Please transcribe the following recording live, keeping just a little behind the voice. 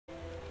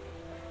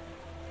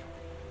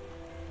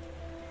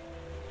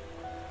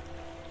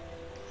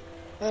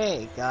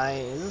Hey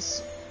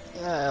guys,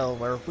 yeah,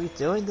 what are we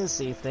doing this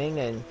evening?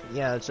 And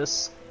yeah,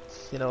 just,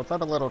 if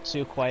I'm a little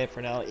too quiet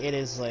for now, it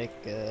is like,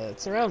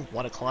 it's around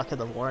 1 o'clock in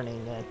the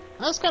morning, and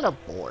I was kind of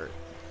bored.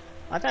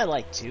 I've had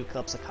like 2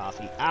 cups of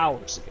coffee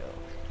hours ago,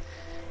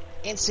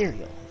 and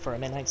cereal for a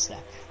midnight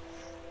snack.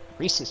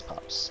 Reese's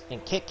Puffs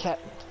and Kit Kat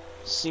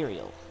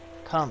cereal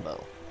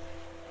combo.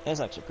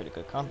 It's actually a pretty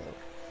good combo.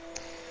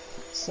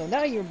 So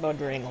now you're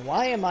wondering,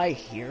 why am I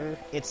here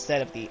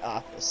instead of the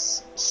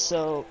office?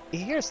 So,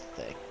 here's the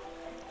thing.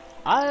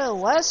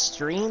 Last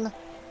stream,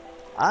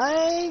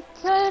 I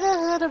kinda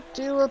had to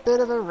do a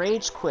bit of a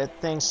rage quit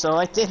thing, so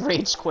I did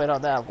rage quit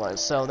on that one,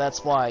 so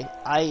that's why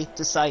I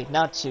decided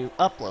not to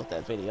upload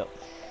that video.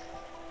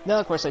 Now,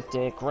 of course, I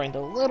did grind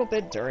a little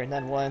bit during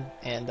that one,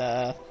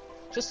 and,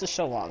 just to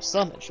show off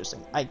some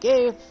interesting, I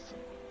gave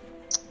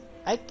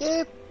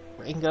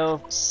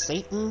Ringo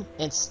Satan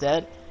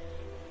instead.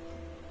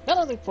 Not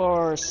only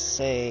for,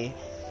 say,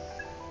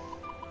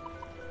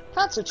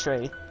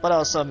 concentrate, but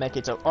also make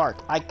it to arc.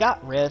 I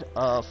got rid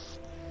of,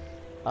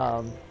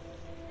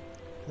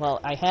 well,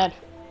 I had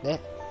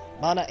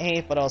Mana A,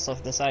 but also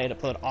decided to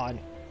put on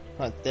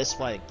this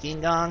one,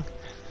 Gingang,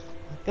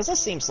 because this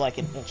seems like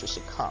an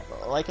interesting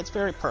combo. Like, it's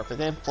very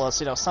perfect, and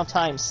plus,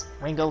 sometimes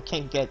Ringo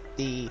can get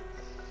the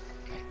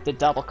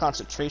double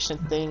concentration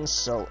thing,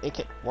 so it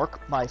can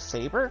work my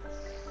favor.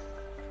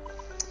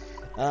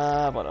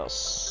 What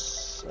else?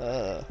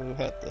 Who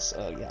had this?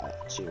 Oh, yeah,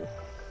 you.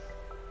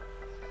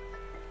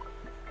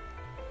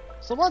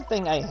 So one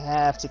thing I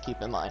have to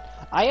keep in mind,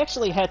 I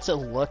actually had to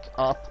look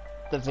up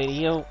the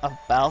video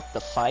about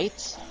the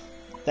fight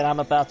that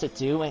I'm about to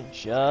do in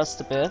just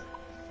a bit.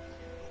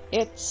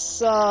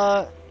 It's,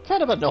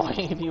 kind of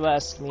annoying if you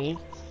ask me,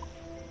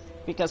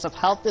 because of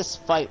how this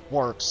fight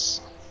works.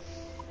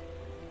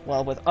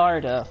 Well, with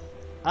Arda,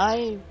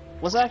 I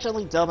was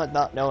actually dumb at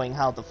not knowing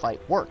how the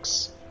fight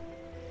works.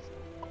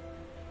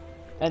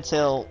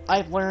 Until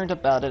I've learned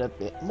about it a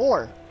bit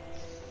more.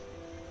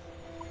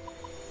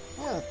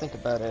 Yeah, think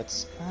about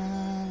it.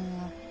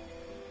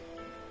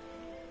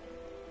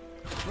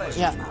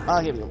 Yeah,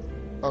 I'll give you.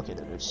 Okay,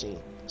 no, she.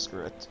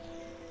 Screw it.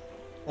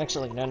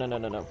 Actually, no.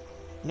 No.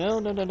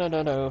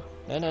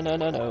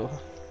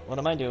 What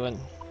am I doing?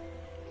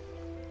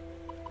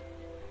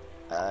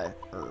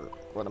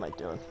 What am I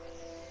doing?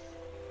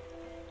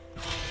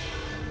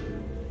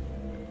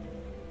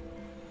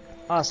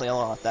 Honestly, a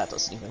lot of that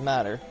doesn't even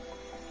matter.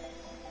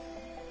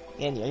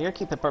 And yeah, you're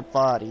keeping her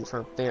body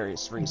for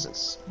various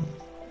reasons.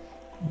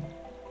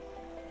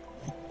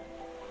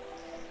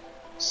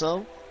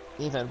 So,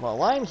 even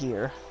while I'm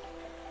here,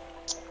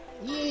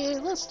 yeah,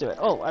 let's do it.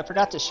 Oh, I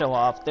forgot to show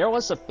off, there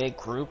was a big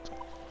group,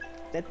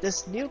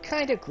 this new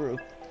kind of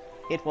group,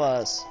 it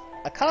was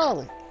a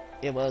Kali,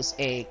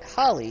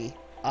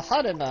 a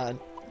Hanuman,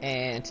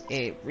 and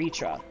a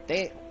Ritra.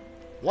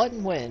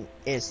 One win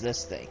is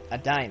this thing, a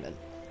diamond.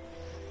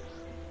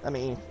 I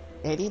mean,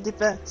 80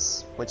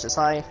 defense, which is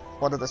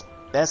one of the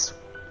best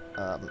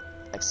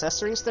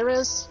accessories there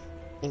is,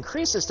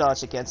 increases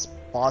dodge against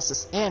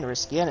bosses and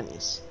risky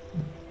enemies.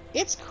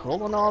 It's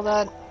cool and all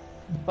that,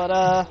 but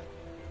I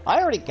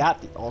already got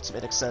the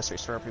ultimate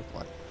accessories for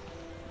everyone.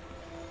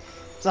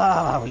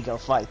 So we go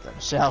fight them,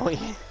 shall we?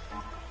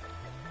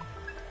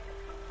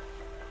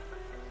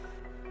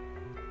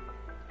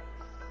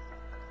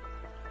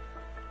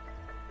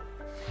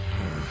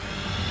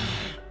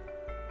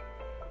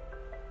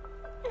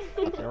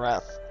 Okay,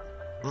 Wrath.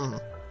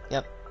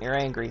 Yep, you're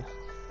angry.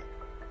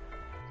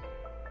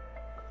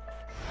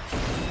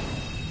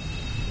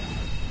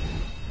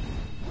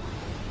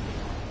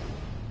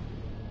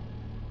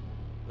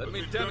 Let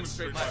me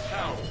demonstrate my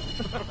power.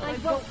 I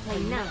won't play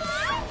nice.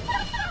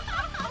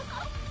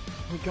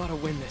 We gotta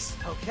win this.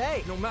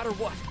 Okay. No matter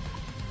what.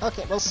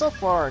 Okay, well, so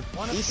far,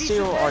 these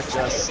two are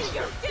just...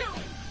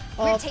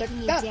 We're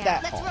taking you not down.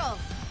 that Let's hard. roll.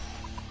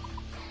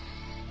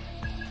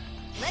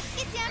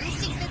 Let's get down to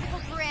some physical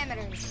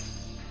parameters.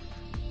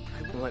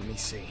 Let me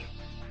see.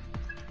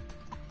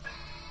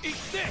 Eat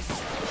this!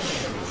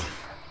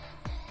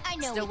 I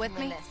know Still we with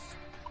can win me?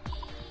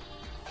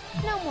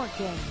 this. No more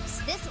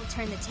games. This'll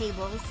turn the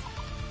tables.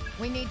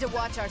 We need to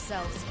watch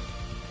ourselves.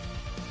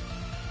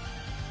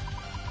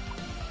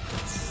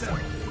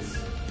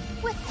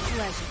 With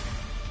pleasure.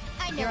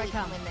 I know Here I we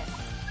can come. win this.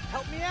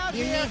 Help me out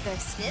You here. need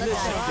this. This Let's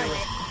will do do it.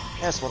 it.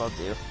 That's what I'll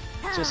do.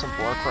 Just some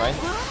war cry.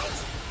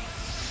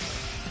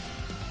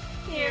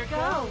 Here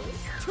goes.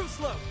 Too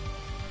slow.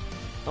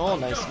 Oh,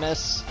 nice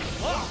miss.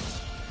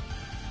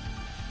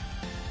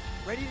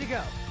 Ready to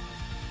go.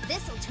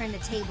 This'll turn the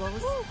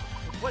tables.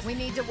 We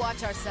need to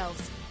watch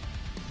ourselves.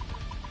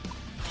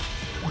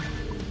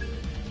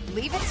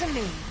 Leave it to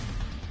me.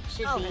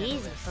 Should be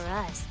easy for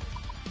us.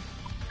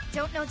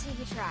 Don't know till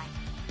you try.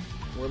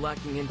 We're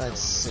lacking intel.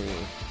 Let's see.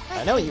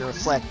 I know you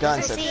reflect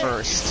guns at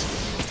first,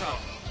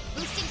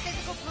 Boosting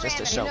physical parameters. just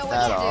to show You know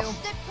that what to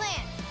off. Good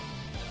plan.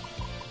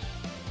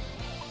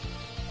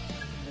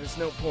 There's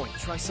no point.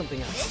 Try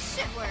something else. This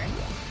should work.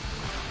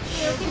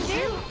 You can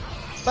do.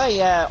 But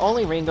yeah,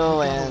 only Ringo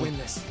We gotta and win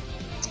this.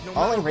 No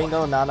only matter Ringo,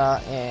 what.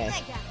 Nana, and I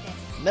got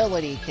this.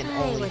 Melody can I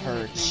only wouldn't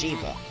hurt recommend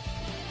Shiva.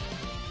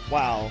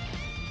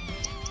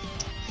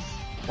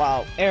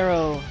 While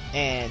Arrow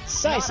and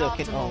Saizo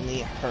can optimal. only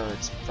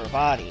hurt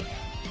Parvati.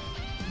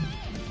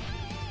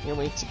 You're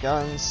weak to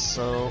guns,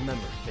 so...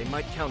 Remember, they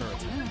might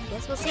counterattack.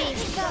 Guess we'll see.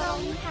 Is that all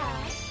you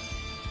have?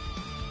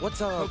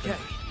 What's our Okay,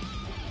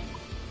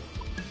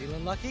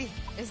 Feeling lucky?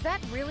 Is that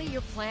really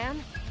your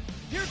plan?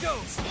 here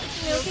goes!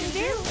 No can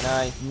do. And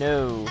I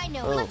know... I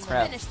know. Oh, Let's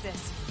crap. finish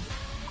this.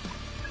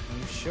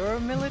 You sure,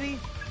 Melody?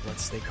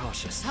 Let's stay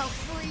cautious. I'll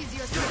freeze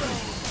your soul.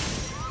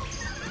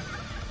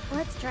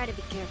 Let's try to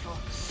be careful.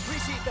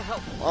 Appreciate the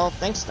help. Well,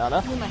 thanks,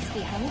 Donna. You must be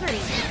hungry.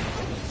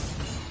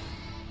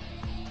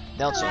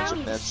 They'll change Allow a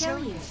me to bit. show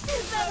you.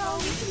 Is that all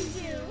we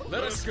can do?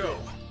 Let us go.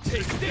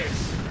 Take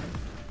this.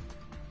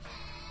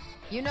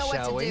 You know what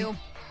Shall to we? do.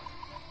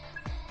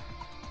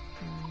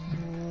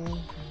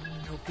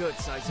 No good,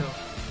 Saizo.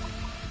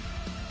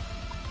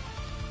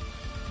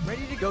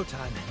 Ready to go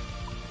time.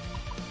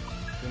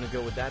 Gonna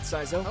go with that,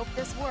 Saizo? Hope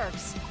this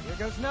works. Here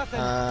goes nothing.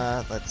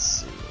 Let's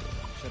see.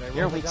 Should I roll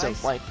You're the weak to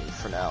dice? lightning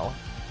for now.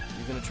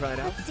 You gonna try it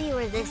out? Let's see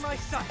where this My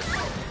sight.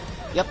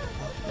 Yep,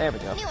 there we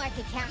go. Knew I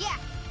could count. Yeah,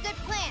 good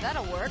plan.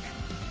 That'll work.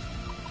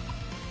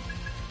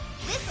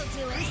 This'll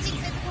do it. Boosting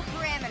physical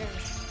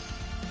parameters.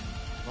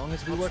 As long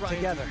as we I'll work try and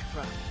together, do you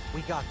proud.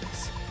 we got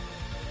this.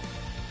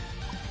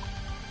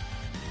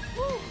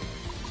 Woo.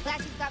 Glad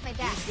you've got my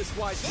back. Use this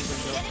wisely, This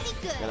is Ringo. gonna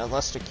be good. Got a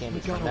luster candy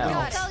for gotta now.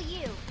 win. It's all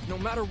you. No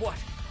matter what.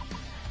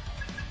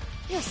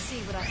 You'll see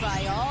what I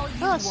try all you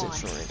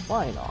Concentrate,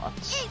 why not?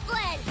 Eat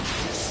lead.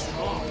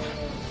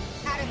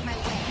 Out of my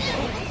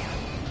way.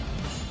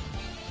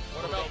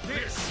 What about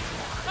this?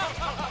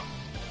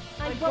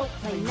 I won't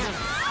play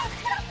nice.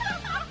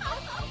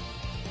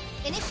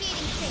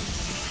 Initiating sync.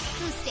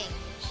 Boosting.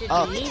 Should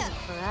Oh. be easy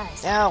for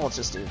us. Now we'll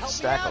just do me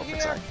stack out over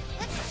here. time.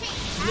 Let's change.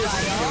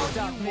 want.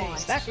 Try all you want.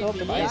 Stack Should be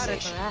easy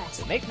optimization. for us.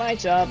 To make my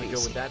job Gonna go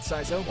easy. with that,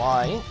 Saizo?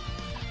 Why?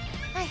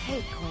 I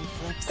hate coin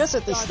flips. Because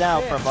at least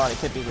now Parvati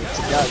could be weak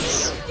to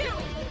guns.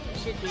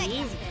 Should be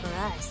easy for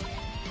us.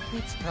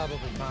 It's probably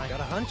fine. Got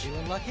a hunch?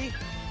 Feeling lucky?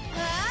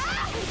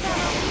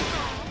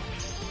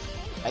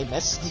 I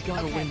missed. We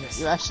gotta win this.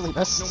 You actually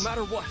missed. No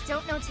matter what.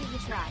 Don't know till you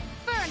try.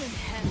 Burn in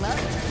hell. Love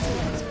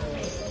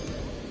it.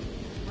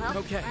 Well,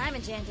 Okay. I'm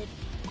enchanted.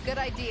 Good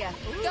idea.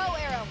 Go,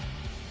 Arrow.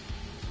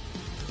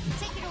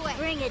 Take it away.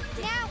 Bring it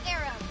down. Now,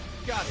 Arrow.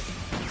 Got it.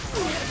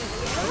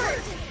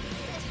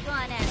 Go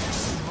on, Ash.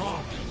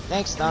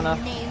 Thanks, Donna.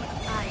 Name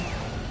fire.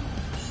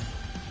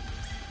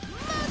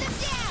 Mow them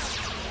down.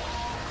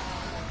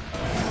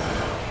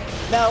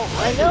 Now,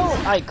 I know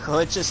I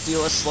could just do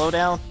a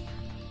slowdown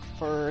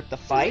for the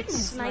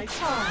fights, My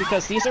call.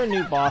 because these are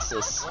new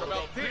bosses What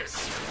about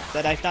this?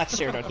 that I've not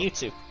shared on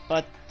YouTube.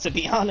 But to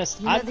be honest,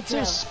 You know I'm the too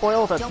drill.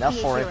 spoiled Don't enough be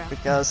a for it hero.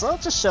 because I'll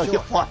just show you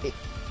why.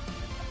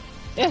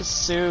 It's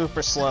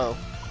super slow.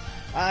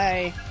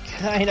 I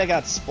kinda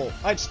got spoiled.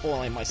 I'm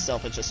spoiling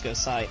myself. It just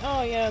goes high.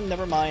 Oh yeah,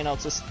 never mind. I'll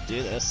just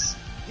do this.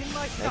 In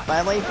my Make sight.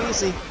 my life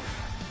easy.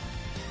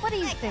 What are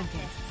you I got thinking?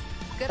 this.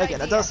 Good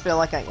Again, idea. it does feel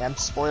like I am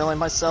spoiling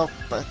myself,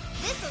 but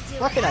This'll do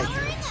what it. can I do?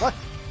 Powering up. What?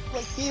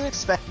 Like, do you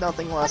expect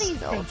nothing less? are you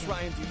No. I'll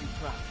try and do you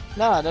proud.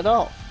 Not at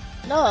all.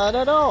 Not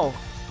at all.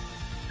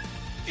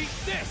 Eat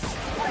this.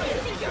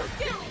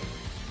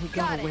 We Got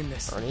gotta it. win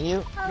this. Hurting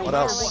you? Oh, What yeah,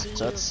 else? what do you-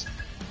 Toots?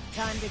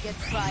 Time to get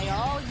try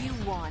all you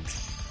want.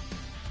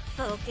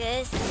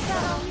 Focus. Is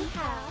that all we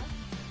have?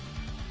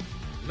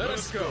 Let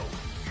us go.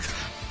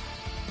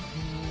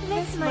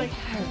 This might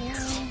hurt.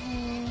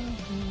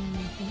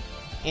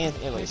 And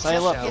anyways, I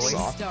love Shall this we?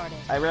 song. Started.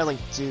 I really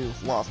do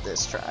love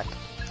this track.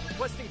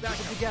 Requesting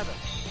backup together.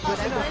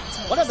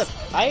 One of the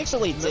I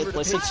actually did Remember to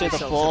listen pace to the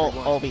yourselves, full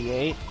everyone.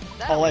 OVA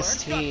That'll work.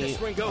 OST Got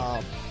this, Ringo.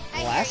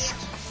 last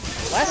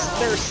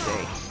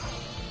Thursday,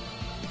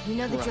 You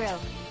know the Right. drill.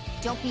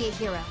 Don't be a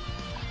hero.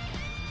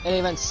 and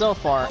even so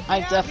far, I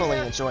definitely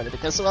enjoyed it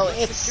because well,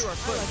 it's Secure our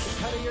foot.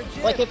 Cut of your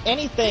jib. like if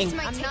anything, This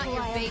might I'm take not a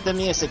your while. baby. the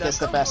music is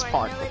the best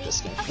part of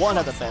this game. One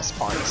of the best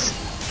parts.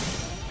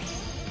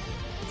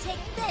 Take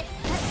this.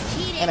 That's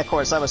cheating. And of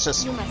course, I was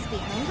just You must be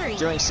hungry.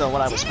 doing so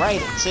when I was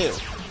writing too.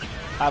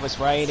 I was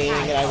writing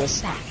and I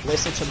was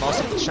listening to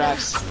most of the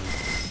tracks.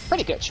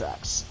 Pretty good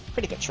tracks.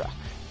 Pretty good track.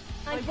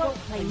 I won't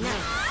play nice.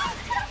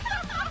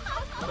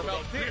 What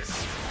about this?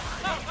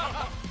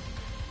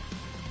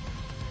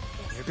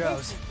 Here This goes.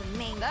 is the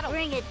main. That'll-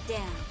 Bring it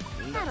down.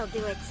 That'll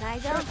do it,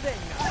 Saizo. Sure thing.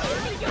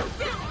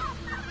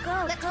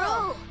 Go, Let's go.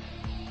 roll.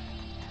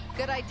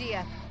 Good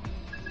idea.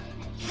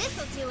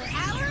 This'll do it.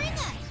 Powering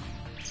up.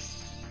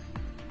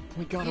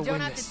 We gotta You don't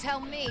win have this. to tell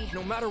me.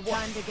 No matter what.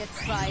 Time to get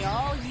try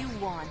all you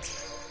want.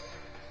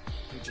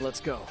 Let's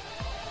go.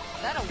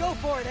 That'll Go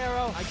for it,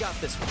 Arrow. I got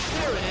this one.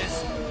 There it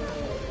is.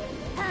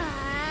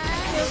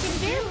 You can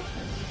do.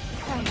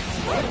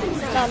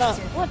 No,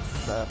 what's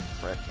the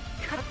frick?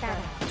 Cut that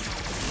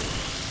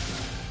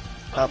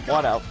out. Up,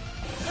 what out?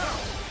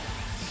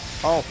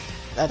 Oh,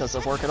 that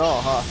doesn't work at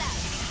all, huh?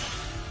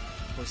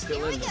 We're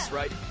still in this,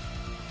 right?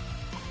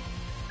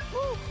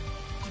 Woo.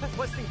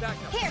 Requesting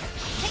backup. Here,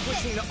 take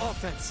Switching this. to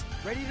offense.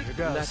 Ready to Here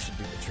go. That should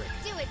do the trick.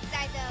 Do it,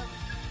 Saizo.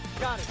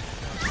 Got it.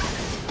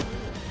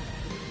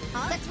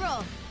 Huh? Let's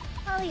roll.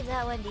 I'll leave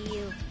that one to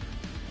you.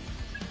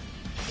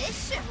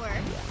 This should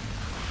work.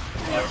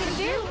 You can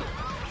do.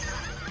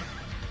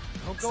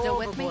 Don't go Still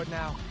with me? overboard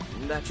now.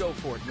 That go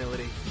for it,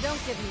 Milady. Don't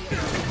give me your...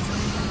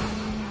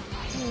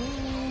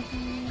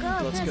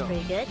 God, Let's that's go.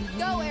 pretty good.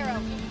 Go, Arrow.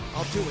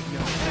 I'll do it,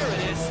 Milady. There it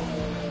is.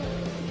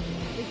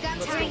 We've got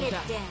Let's time. Bring go it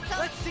with that. down.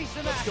 Let's see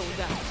some Let's go action. with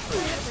that.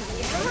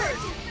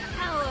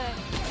 Power.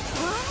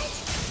 What?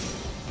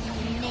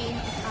 Name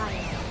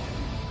fire.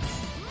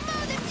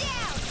 Mow them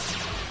down.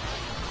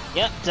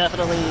 Yep,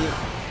 definitely. I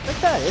think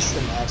that is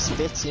the max,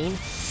 15.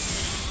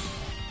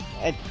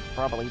 I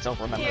probably don't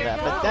remember Here that,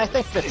 but I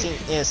think 15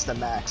 is the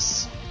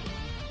max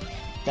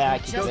that I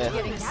can Just get.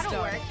 getting That'll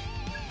started. work.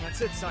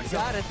 That's it, Saizo.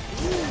 Got it.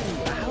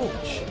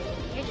 Ouch.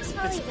 You're just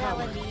gonna leave that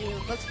one to you.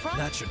 Looks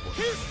promising. That should work.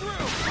 He's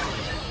through.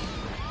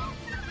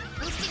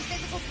 Boosting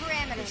physical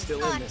parameters. We're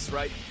still On. in this,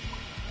 right?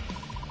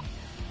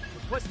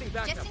 Requesting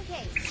backup. Just in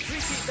case.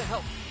 Appreciate the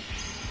help.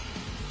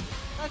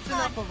 That's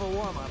enough of a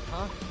warm-up,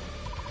 huh?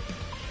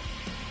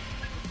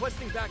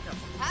 Requesting backup.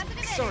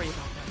 Positive Sorry energy.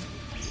 about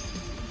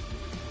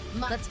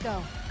that. Let's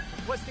go.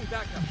 Requesting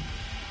backup.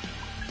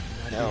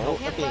 No,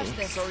 Can't okay. rush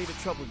this. Sorry to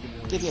trouble you,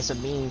 Milady. Give you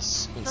some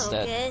means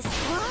instead. Focus.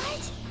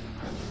 What?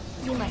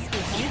 You must be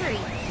hungry.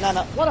 No,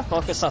 no, want to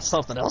focus on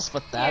something else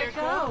but that. Here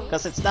goes.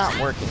 Because it's not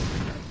working.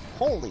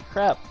 Holy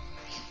crap.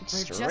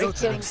 just Straight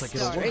getting to, like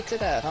it'll straight to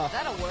that, huh?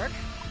 That'll work.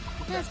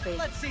 That's pretty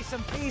Let's see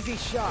some easy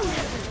shots.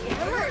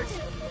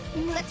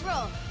 Let's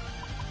roll.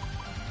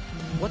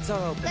 What's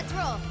our opening? Let's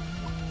roll.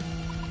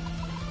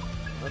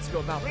 Let's go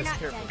about We're this not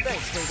carefully. done.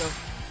 Thanks,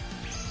 Saizo.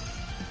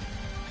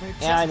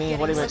 Yeah, I mean,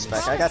 what do you getting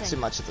expect? I got too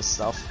much of this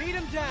stuff. Beat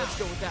him down. Let's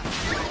go with that.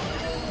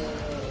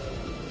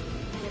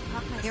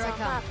 Pop Here I myself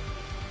come. up.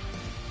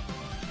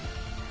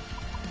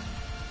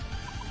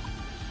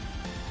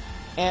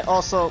 And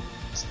also,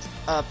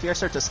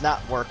 Piercer does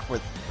not work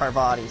with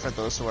Parvati for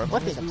those who are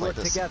looking to we play work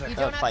this together. You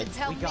don't have to fight.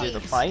 tell Do me. the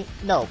fight?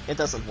 No, it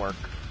doesn't work.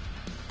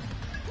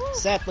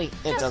 Sadly,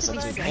 it Just to doesn't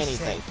be do safe.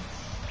 anything.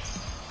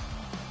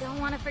 Don't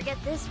want to forget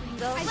this,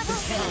 Ringo. I love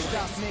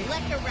this.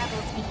 Let the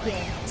rebels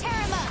begin. Tear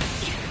 'em up.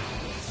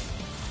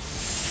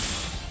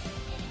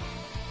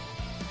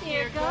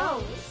 Here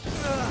goes.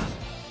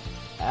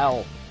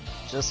 Ow.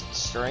 Just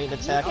straight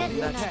attacking.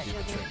 Get that enough should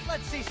be the sugar. trick.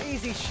 Let's see some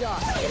easy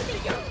shots.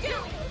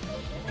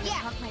 Yeah,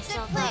 Pump good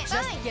myself plan. up. Just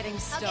Fine. getting I'll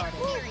get started.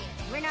 serious.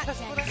 We're not That's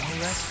done. what I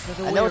rest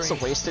for the I know it's a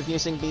weary. waste of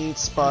using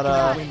beats, but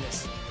We'll win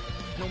this.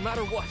 No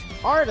matter what.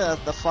 Arda,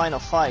 the final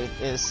fight,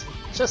 is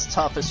just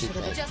tough as you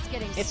think. Just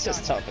getting It's started.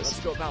 just tough Let's as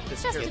go about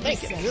this Just to you be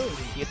carefully.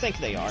 think. You think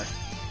they are.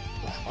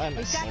 Why am I We've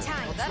got saying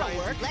time. That'll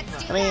work.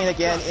 Let's do I mean, that.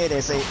 again,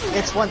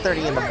 it's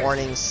 1:30 in the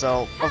morning,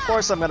 so of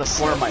course I'm gonna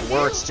slur my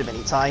words too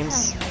many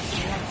times.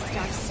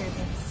 Dark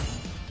servants.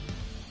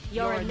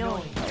 You're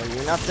annoying. Are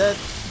you not dead?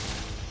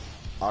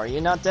 Are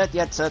you not dead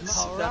yet, Toots?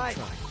 All right.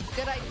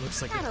 Good idea.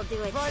 Looks like That'll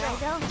do it,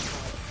 Saizo.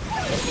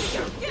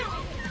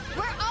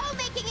 We're all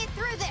making it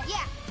through this.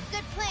 Yeah,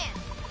 good plan.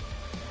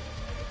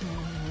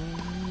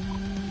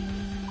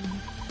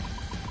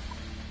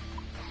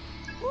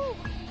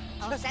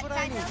 All Just set, what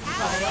I Saizo? need.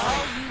 Out.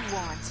 All you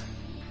want.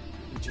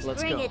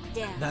 Let's Bring go. it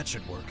down. That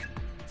should work.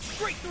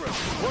 Straight through.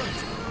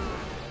 Worked.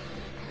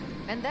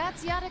 And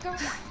that's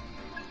Yatagara.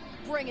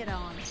 Bring it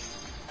on.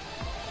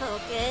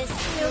 Focus.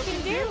 You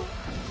can do.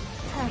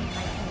 Come,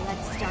 my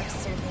beloved dark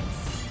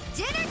servants.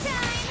 Dinner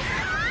time.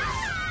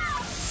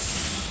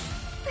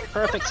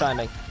 Perfect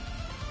timing.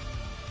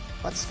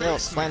 But still,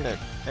 splendid.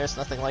 There's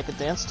nothing like a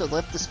dance to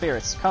lift the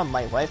spirits. Come,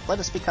 my wife, let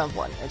us become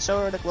one, and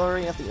show her the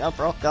glory of the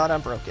God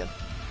unbroken.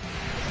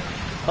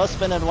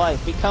 Husband and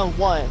wife, become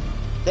one.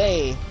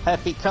 They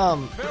have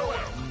become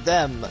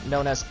them,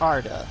 known as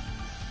Arda.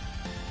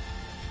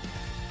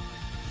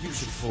 You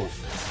should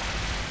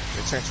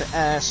forfeit. Return to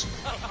Ash.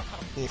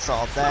 He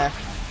saw that.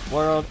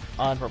 World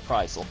on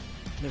reprisal.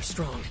 They're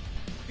strong.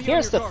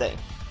 Here's the thing.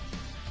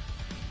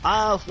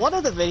 One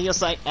of the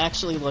videos I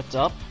actually looked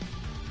up,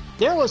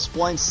 there was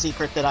one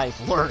secret that I've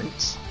learned.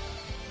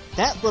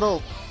 That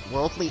little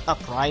worldly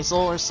uprisal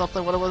or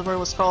something, whatever it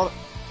was called,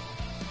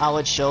 how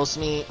it shows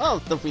me, oh,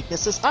 the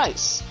weakness is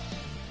ice.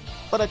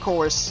 But of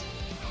course,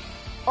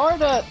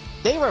 Arda,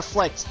 they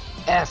reflect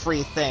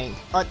everything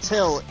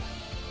until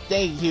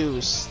they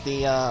use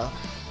the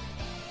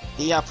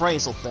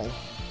appraisal thing.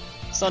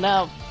 So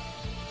now,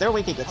 their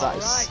weak against All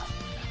ice. right.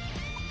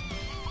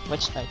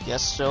 Which I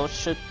guess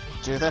should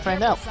do that right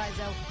now.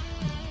 Careful,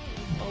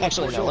 Saizo.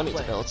 Actually, no, let me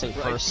Play. debilitate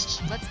Right.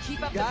 first. Let's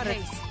keep up the Got it.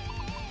 pace.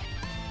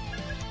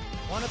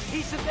 Want a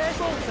piece of that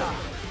bullseye?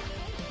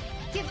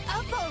 Give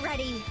up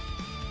already.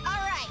 All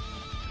right.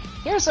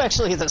 Here's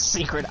actually the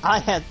secret I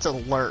had to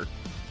learn,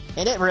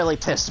 and it really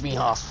pissed me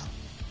off.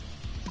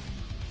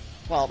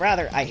 Well,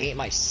 rather, I hate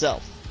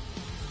myself.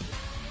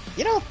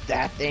 You know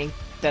that thing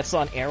that's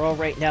on Arrow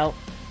right now?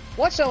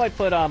 Watch how I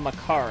put on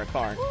Makara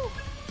Karn.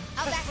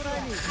 I'll back you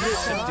up.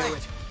 This should do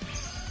it.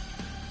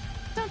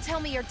 Don't tell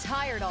me you're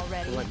tired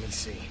already. Let me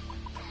see.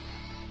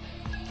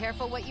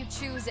 Careful what you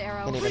choose,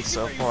 Arrow. And even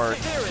so far,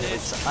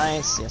 it's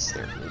ice. Yes,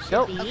 there we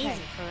go. Be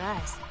easy for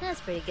us. That's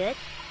pretty good.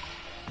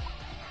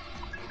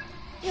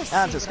 You'll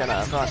I'm see just what I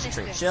gonna can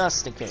concentrate finish this.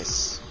 just in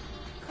case.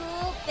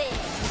 Cool thing.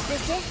 Is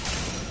this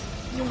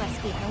it? You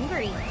must be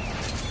hungry.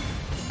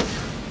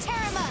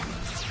 Terama!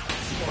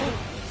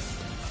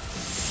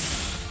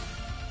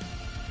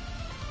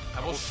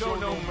 I will show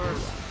no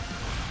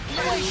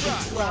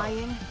mercy.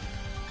 Trying.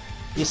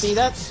 You see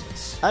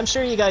that? I'm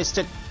sure you guys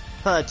took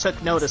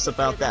notice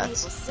about Thicker than that.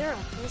 maple syrup,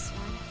 this one.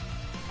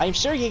 I'm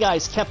sure you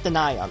guys kept an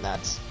eye on that.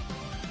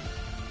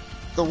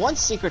 The one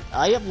secret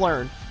I have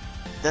learned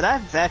that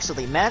I'm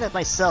actually mad at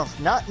myself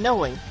not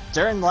knowing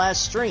during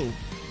last stream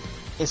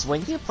is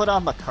when you put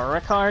on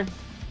Makara card,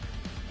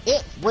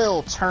 it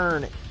will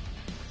turn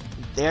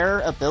their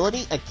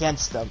ability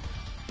against them.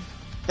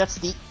 That's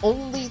the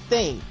only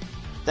thing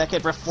that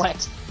could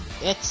reflect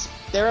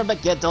their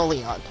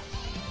Megadolion.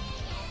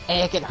 And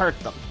it can hurt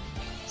them.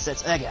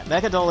 Since, again,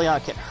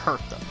 Megadolion can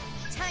hurt them.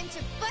 Time to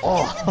bust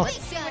Oh. out the big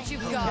See gun! what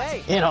you've got.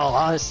 Okay. In all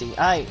honesty,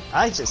 I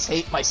just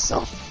hate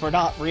myself for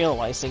not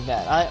realizing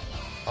that.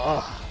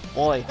 Oh,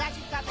 boy. Glad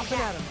you got my Up and back.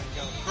 at 'em,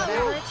 Ringo.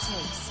 Whatever it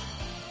takes.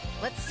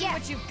 Let's see Yeah.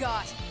 what you've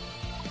got.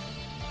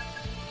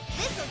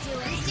 This'll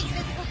do instinct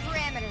physical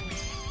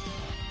parameters.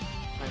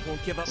 I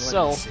won't give up.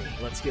 So- Let me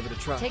see. Let's give it a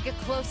try. Take a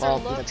closer Well,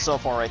 look. even so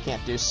far I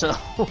can't do so.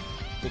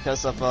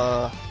 because of,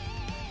 I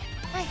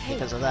hate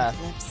because of that.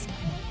 flips.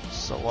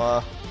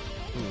 So,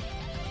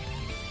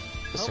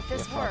 This Hope could be a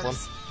this problem.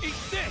 works. Eat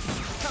this!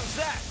 How's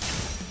that?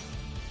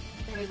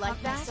 Better You like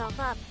pump that? myself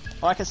up.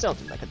 Oh, I can still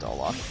do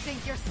Megadolock. Think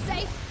you're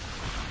safe?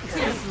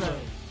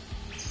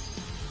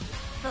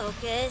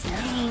 Focus.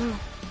 Aim.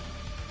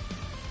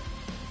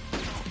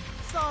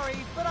 Sorry,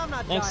 but I'm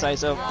not Thanks, dying.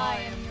 Saizo. I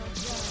am your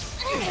judge.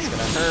 It's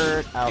gonna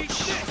hurt. Eat Ouch.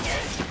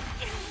 this!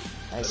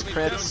 Nice Let me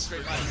crits.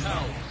 demonstrate my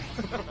power.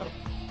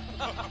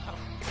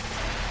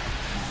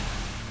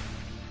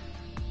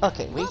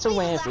 Okay, weak to We'll be the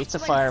wind, last weak to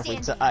one fire, weak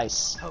to standing.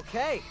 ice.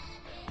 Okay.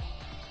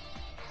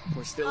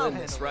 We're still I'll in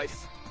this, handle right?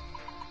 this.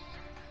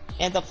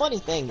 And the funny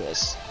thing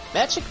is,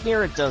 Magic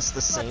Mirror does the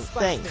same Let's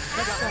spice thing. things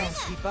up and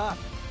keep up.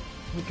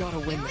 We gotta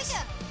win Here we this. go.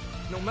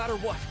 No matter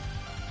what.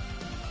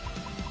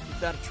 Give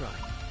that a try.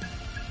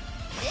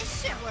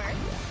 This should work.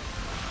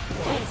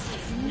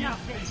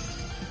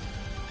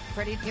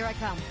 Pretty, here I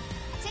come.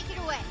 Take it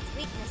away.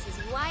 Weakness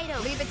is wide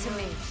open. Leave it to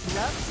me.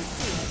 Love to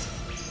see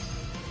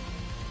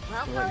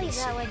Well, Let I'll me leave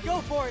that see. one.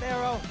 Go for it,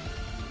 Arrow.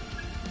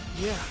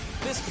 Yeah.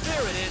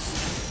 There it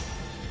is!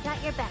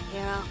 Got your back,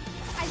 Arrow.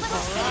 I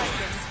must finish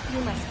this. You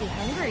must be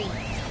hungry.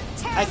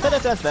 I could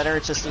have done better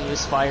just to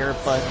use fire,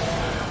 but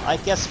I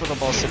guess for the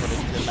most of it,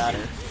 it didn't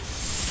matter.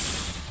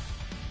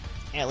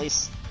 At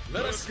least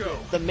Let us go!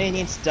 the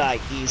minions die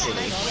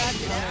easily.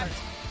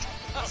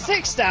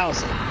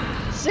 6,000!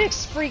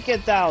 6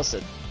 freaking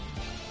thousand!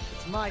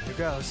 It's my here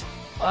goes.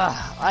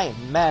 I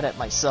am mad at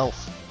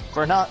myself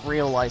for not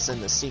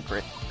realizing the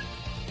secret.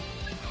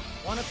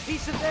 Want a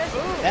piece of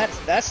this?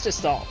 That's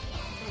just all.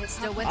 Better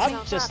Still pump with I'm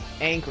myself just up.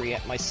 angry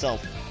at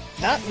myself,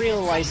 not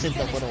realizing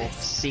the little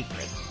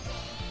secret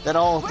that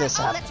all of this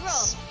We're on, let's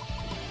happens.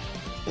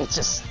 It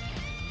just,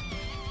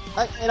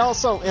 and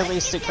also at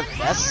least to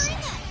confess,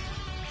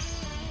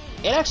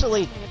 it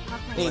actually Better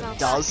pump it myself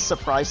does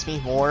surprise me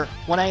more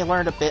when I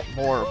learned a bit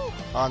more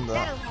on the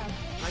That'll help.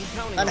 I'm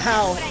counting on on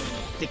how What I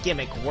need. the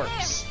gimmick works.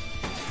 Nice.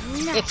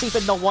 It's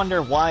even no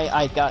wonder why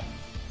I got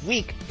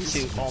weak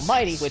to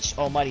Almighty, which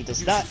Almighty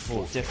does not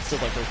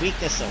deliver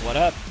weakness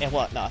and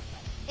whatnot.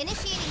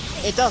 Initiating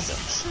phase. It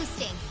doesn't.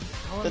 Boosting.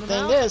 Calling The them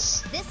thing out?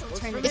 is, This'll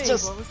turn for into It's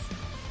just- tables.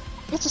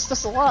 it just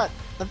does a lot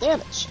of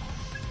damage.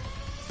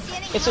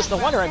 Standing It's just no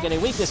up, wonder I'm Russell.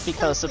 getting weakness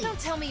because of Don't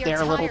tell me you're their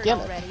little tired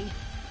gimmick. already.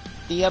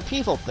 the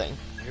upheaval thing.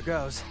 Here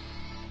goes.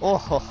 Oh,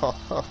 ho, ho,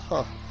 ho,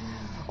 ho.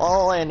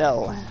 All I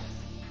know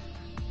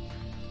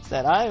is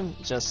that I'm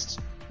just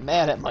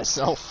mad at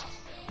myself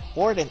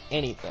more than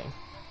anything.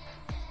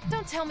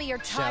 Don't tell me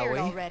you're Shall tired we?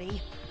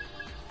 already.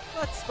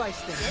 Let's spice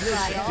things. This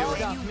This should should do do it.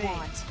 it. All you Me.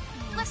 want.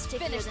 Let's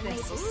Stickier finish than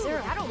this. maple Ooh,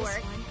 syrup, that'll this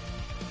work. one.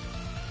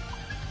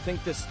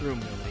 Think this through,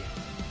 Melody.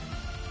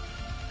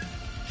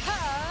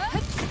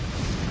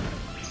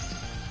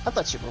 I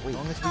thought you were weak.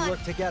 As long as we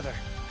work together,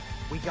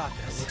 we got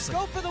this. looks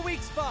Go for the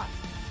weak spot.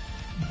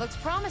 Looks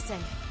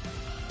promising.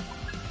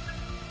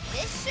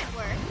 This should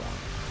work.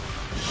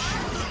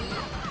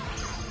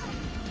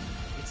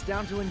 It's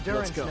down to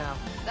endurance go. now.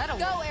 That'll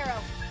go, Arrow.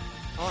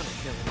 On it,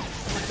 Melody.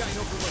 Can't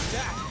overlook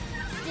that!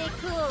 Stay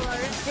cool, or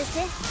is this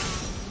it?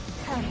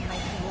 Come, my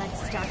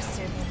blood-stark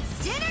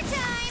servants. Dinner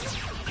time!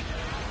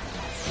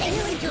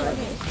 Really doing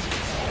it.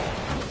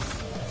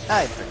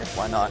 I figured,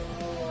 why not?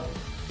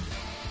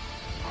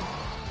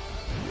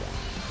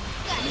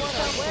 Got it.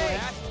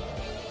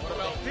 What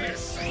about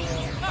this?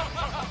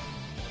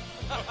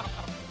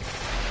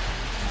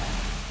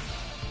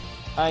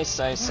 Ice,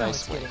 ice, Now ice,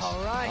 it's wait. getting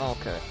all right.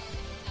 Okay.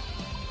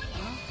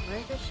 Well,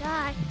 worth a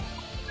shot.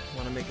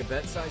 Wanna make a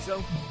bet,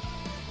 Saizo?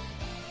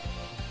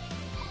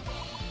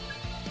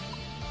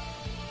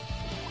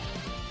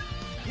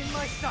 In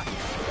my sight.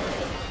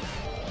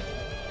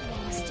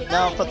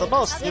 Now, for the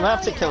most, you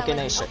have to kill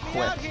Ganesha Out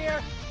quick,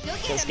 here.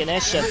 because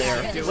Ganesha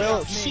there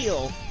will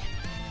heal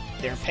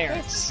their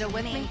parents. Still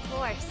with me? Of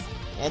course.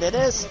 And it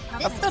is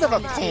a bit of a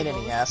pain in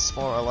the ass,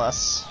 more or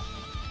less.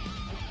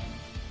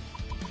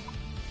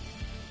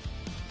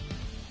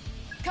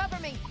 Cover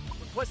me.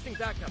 Requesting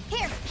backup.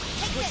 Here, take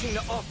Switching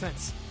this. to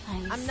offense.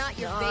 I'm not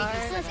your baby.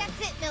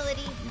 That's it,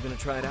 Melody. You gonna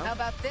try it How out?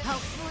 about this? I'll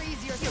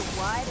freeze your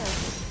wide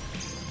open.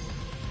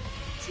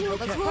 Too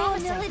Okay. cool,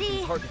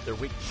 Melody. Target their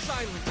weak.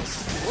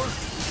 Silence. Work.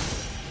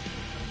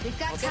 We've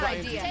got Good time.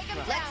 idea. Take 'em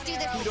down. Let's do You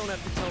this. don't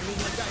have to tell me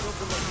like I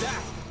overlook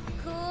that.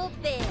 Cool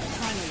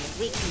biz.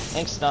 Weakness.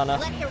 Thanks, Donna.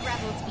 Let the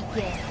rebels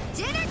begin.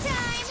 Dinner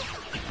time.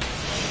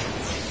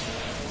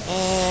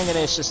 And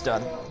Ganesha's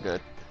done.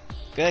 Good.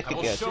 Good, I good,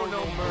 will good. show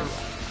no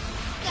mercy.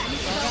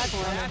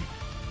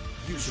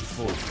 Use your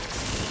force.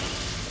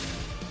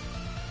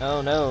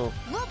 Oh no.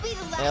 We'll be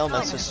the last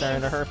Ailments one are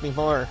starting to hurt me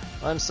more.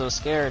 I'm so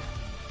scared.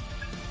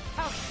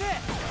 I'm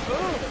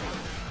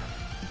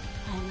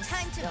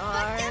Time to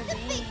bust out the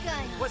big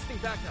guns. Requesting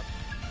backup.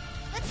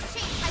 Let's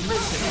change my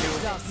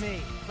focus. Stop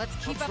me. Let's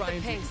keep I'll up try the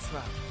and beat pace. the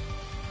crowd.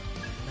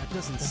 That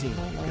doesn't seem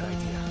like a good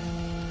idea.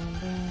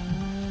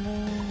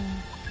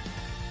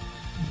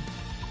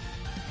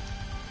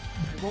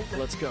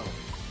 Let's go.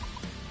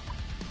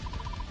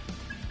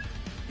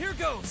 Here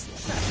goes.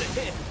 That's a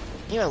hit.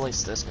 Yeah, at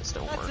least this can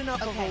still That's work.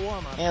 enough of a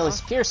warm-up. Yeah, at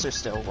least Piercer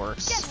still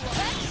works. Guess what?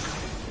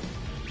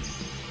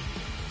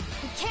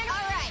 We can't.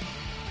 All right.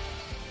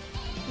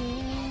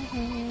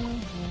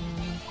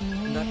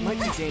 That might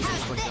be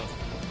dangerous, Ringo.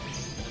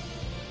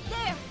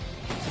 There.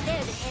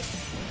 There's a hit.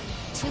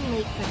 Too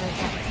late for their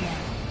guts now.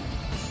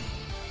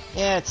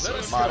 Yeah, it's Let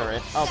us go.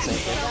 moderate. I'll take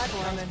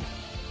it.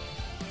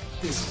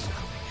 This is coming.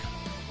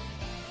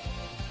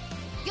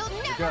 You'll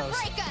never goes.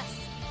 break us.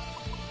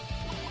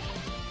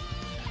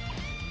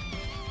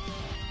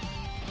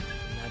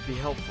 That'd be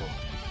helpful.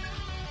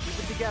 Keep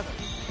it together.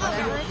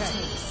 Whatever it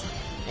takes.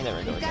 And there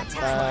we go We've again. got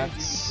time.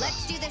 That's...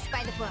 Let's do this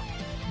by the book.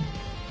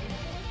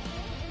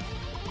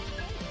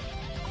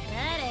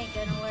 That ain't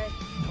gonna work.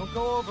 Don't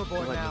go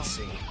overboard Let now. me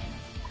see.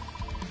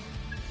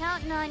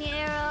 Counting on you,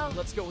 Arrow.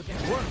 Let's go again.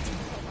 Worked.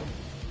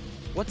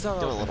 What's our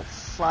Do a opener? little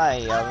fly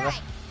out of All it.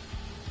 right.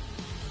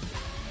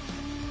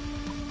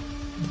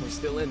 We're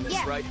still in this,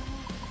 Yeah. right?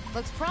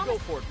 Looks Go promising.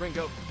 for it,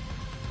 Ringo.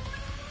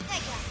 I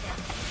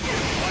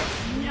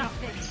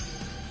got this.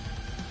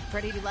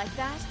 Pretty, you like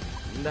that?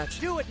 That's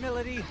Do it,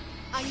 Melody.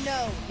 I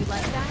know. You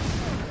like that?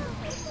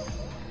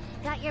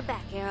 Got your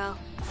back, Arrow.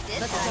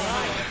 This Let's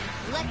time,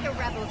 go. let the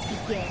rebels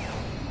begin.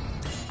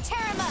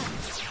 Tear 'em up.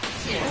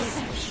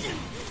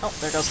 Oh,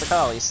 there goes the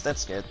collies.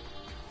 That's good.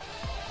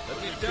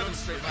 Let me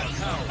demonstrate my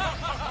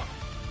power.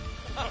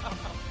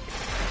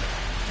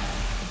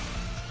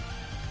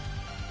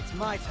 It's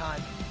my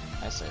time.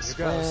 Nice Here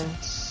goes.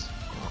 wins.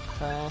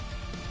 Okay.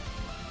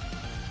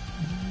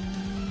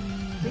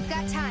 We've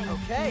got time.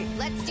 Okay.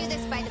 Let's do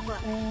this by the book.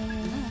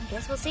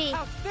 Guess we'll see.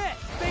 How's this?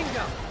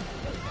 Bingo.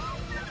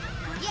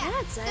 Yeah,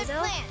 Good, good Sizo.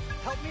 plan.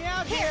 Help me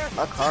out here.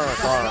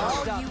 Akara.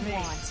 All Stop you me.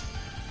 want.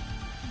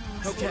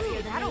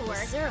 okay. That'll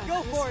work.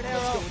 Go for it, Let's go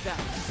Arrow. with that.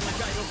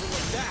 Like I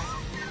overlooked that.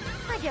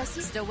 I guess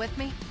you still with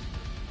me?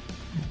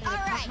 All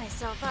Pump right.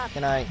 myself up.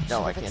 Can I?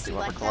 No, I Shiva, can't do you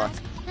like overclock.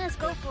 that? Let's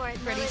go for it,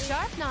 Pretty Melody.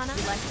 sharp, Nana.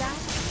 You like that?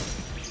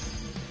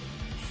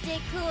 Stay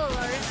cool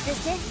or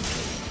resistant.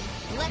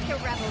 Let the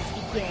rebels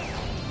begin.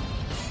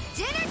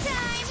 Dinner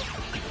time.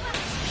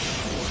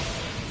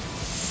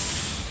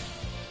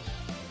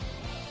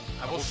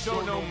 I will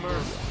show no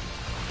mercy.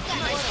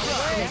 Nice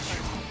try.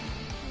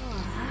 Oh,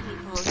 how do you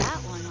pull that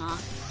one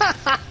off?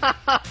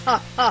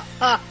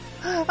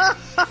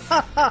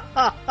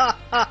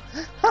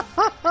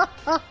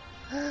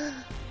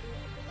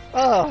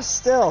 Oh,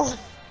 still.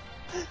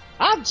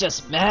 I'm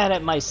just mad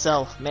at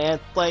myself, man.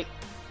 Like,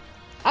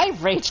 I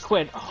rage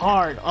quit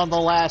hard on the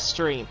last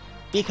stream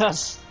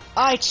because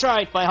I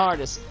tried my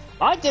hardest.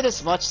 I did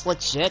as much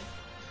legit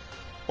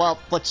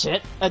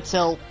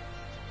until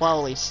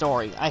Wally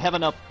story. I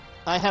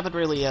haven't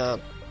really, I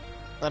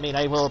mean,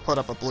 I will put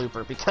up a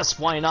blooper because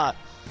why not?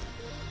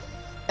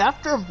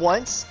 After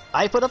once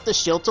I put up the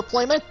shield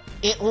deployment,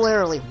 it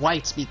literally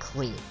wiped me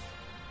clean.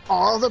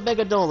 All the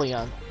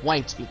Megadolion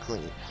wiped me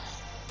clean.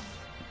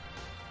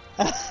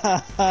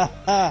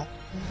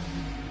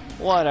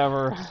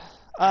 Whatever.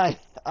 I'm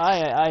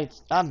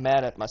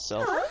mad at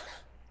myself.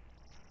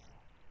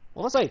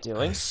 What was I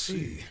doing?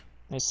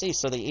 I see,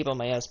 so the evil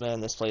miasma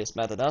in this place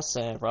mad at us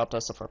and robbed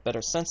us of our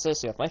better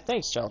senses. You have my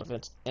thanks, child of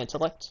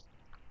intellect.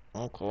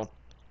 Oh, cool.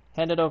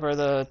 Handed over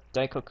the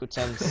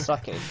Daikokuten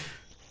sake.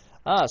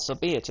 Ah, so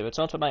be it. To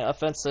atone for my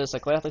offenses, I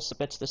gladly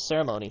submit to this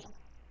ceremony.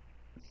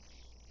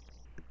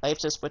 I have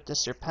just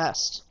witnessed your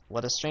past.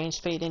 What a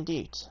strange fate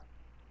indeed.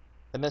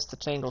 Amidst the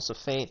tangles of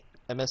fate,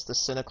 amidst the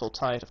cynical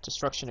tide of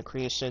destruction and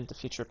creation, the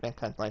future of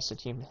mankind lies in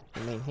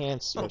humane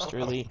hands. Yours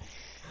truly.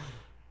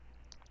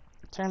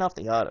 Turn off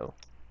the auto.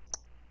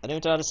 A new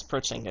dawn is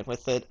approaching, and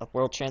with it, a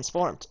world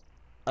transformed.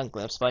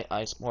 Unglimpsed by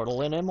eyes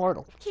mortal and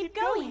immortal. Keep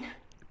going.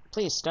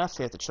 Please, don't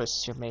fear the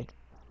choices you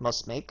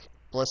must make.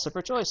 bliss of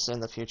your choice in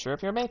the future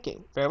of your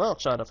making. Farewell,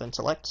 child of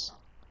intellect.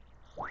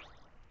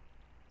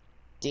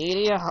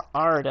 Deity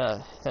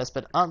Arda has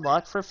been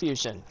unlocked for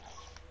fusion.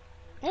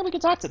 And we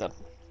can talk to them.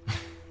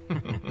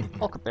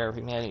 Welcome, bear of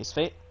humanity's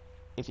fate.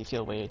 If you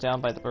feel weighed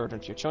down by the burden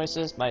of your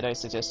choices, might I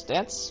suggest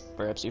dance?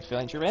 Perhaps you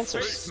find your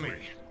answers. Face me.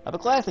 I would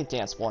gladly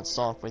dance one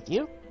song with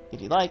you. If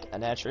you like,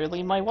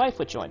 naturally my wife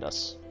would join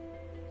us.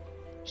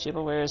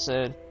 Shiva wears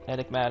an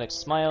enigmatic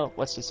smile.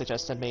 What's he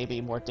suggested may be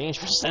more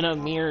dangerous than a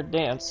mere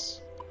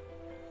dance?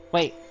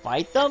 Wait,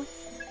 fight them?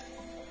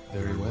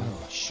 Very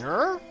well.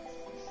 Sure.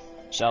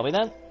 Shall we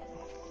then?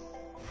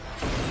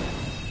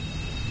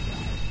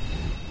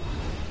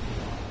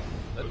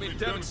 Let me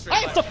demonstrate I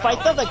have to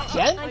fight them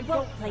again? I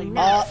won't play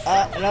nice.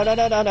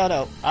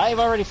 No. I've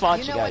already fought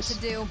you, You know guys.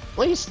 what to do.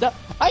 Please, no.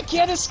 I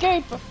can't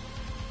escape.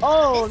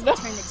 Oh, This'll no.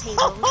 turn the tables.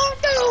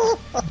 Oh,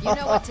 no. You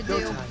know what to Go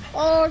do. time.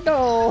 Oh,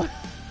 no.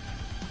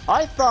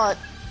 I thought...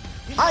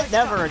 I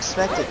never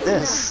expected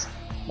this.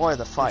 More of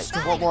the fight.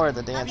 Well, more of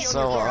the dance,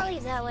 so, I'll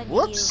leave that one to you.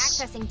 whoops.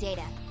 Accessing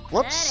data.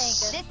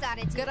 Whoops. This ought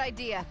to do. Good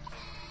idea.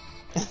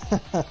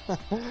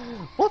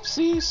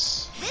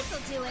 Whoopsies. This'll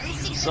do it.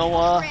 So,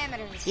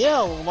 Parameters.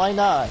 yeah, why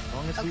not? As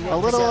long as we A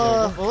work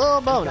together.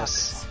 little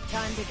bonus.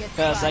 Time to get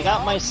Because I started. got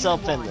All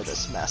myself you into want.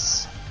 this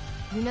mess.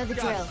 You know the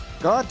drill.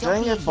 God Don't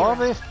dang be a it,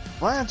 Bobby.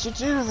 Why don't you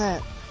do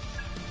that?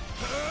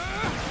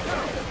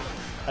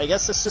 I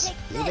guess it's just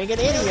being an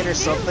idiot or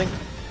something.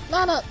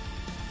 No.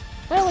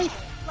 Really?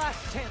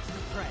 Last chance to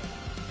pray.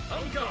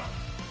 I'm gone.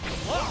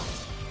 Locked.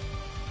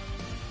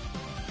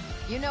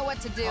 You know what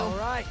to do. All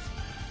right.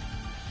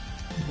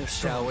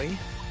 Shall we?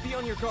 Be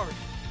on your guard.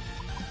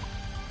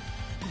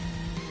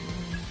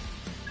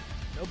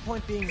 No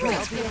point being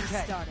Let's loud. get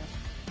Okay. started.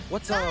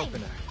 What's our Fine.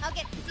 opener? I'll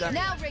get to see.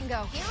 Now,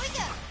 Ringo. Here we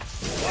go.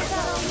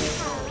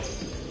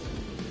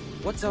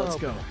 What's our Let's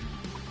opener?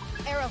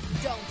 go. Arrow,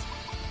 don't.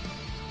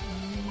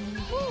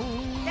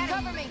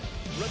 Cover me.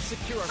 Let's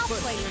secure our I'll foot.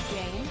 play your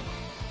game.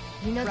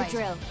 You know Right. the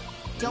drill.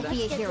 Don't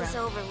be a Get hero. this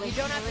over with.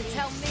 You don't have to Melody.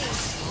 tell me.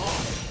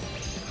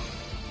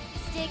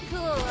 Stay cool,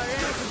 alright?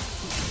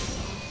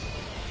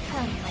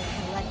 Come,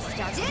 Michael, let's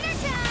start. Dinner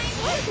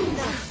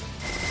time!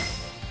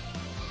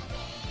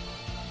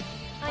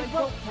 I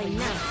won't play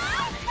nice.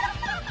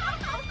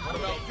 What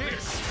about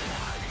this?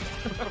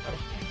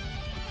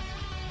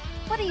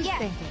 What are you Yeah.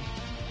 thinking?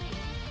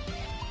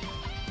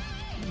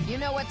 You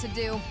know what to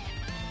do.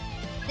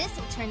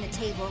 This'll turn the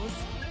tables.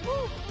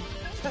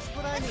 Just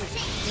what I Let's need.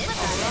 change this.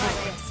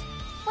 This.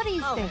 What are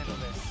you I'll thinking?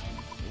 handle this.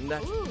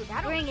 That's Ooh,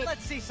 that'll Bring it.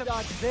 Let's see some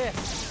dodge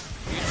this.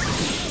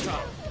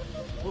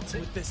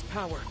 ultimate this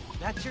power.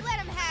 That's your Let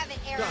him have it,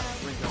 Arrow. Got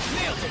it, Ringo.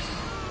 Nailed it.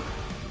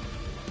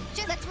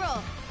 Just let's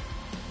roll.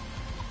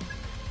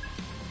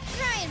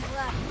 Try and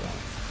block.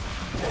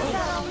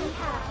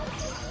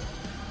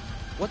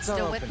 What's our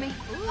Still with opener? me?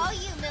 All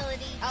you,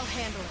 Melody. I'll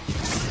handle it.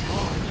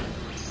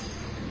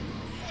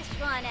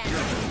 Szechuan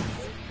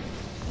ass.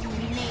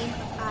 Name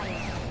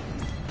fire.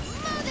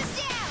 Mow this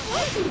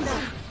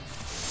down!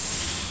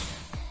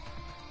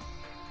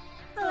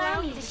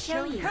 Allow me to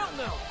show you. Hell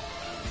no.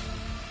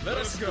 Let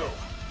us go.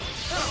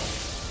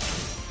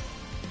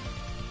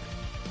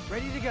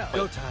 Ready to go.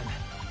 Go time.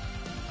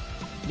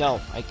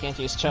 No, I can't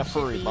use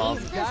Chefuri, Bob.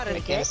 easy. Got I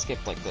it. can't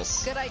escape like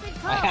this. Good idea.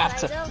 I have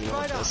to Saizo. deal with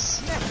Right on.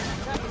 this.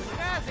 Next. That was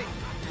snazzy.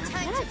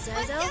 Time Good, to bust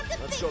Saizo. out the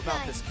Let's big go about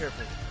guns. this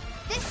carefully.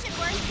 This should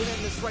work. Get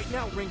in this right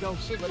now, Ringo.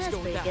 Shit, Let's that's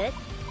go with pretty that.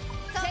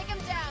 good. Take him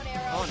down,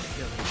 Arrow. On it,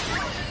 Billy.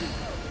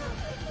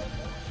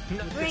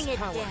 Not Bring this it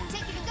power. down.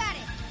 Take it, you got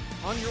it.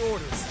 On your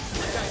orders.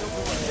 Guys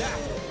over like that.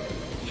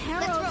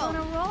 Arrow's roll. on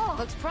a roll.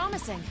 Looks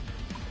promising.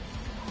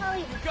 I'll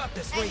You even got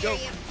this, I Ringo.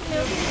 hear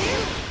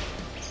you.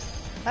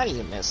 How do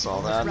you miss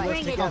all that? Right.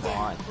 bring it Come down.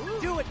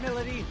 on. Do it,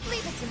 Melody.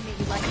 Leave it to me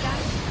like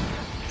that.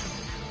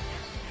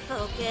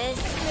 Focus.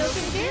 You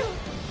can do.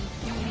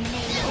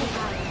 Name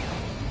fire.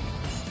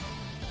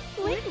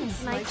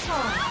 Witness my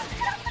charm.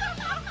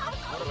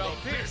 What about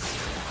this?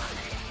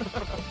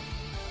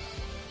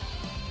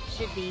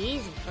 Should be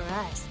easy for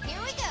us. Here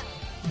we go.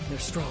 They're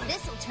strong.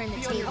 This'll turn the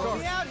Be on your tables.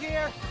 guard. Out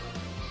here.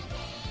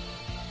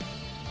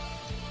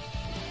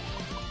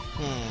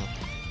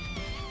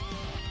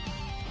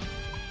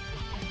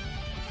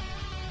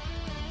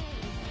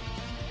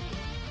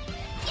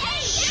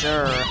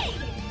 Sure.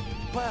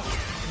 Well,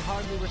 you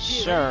hardly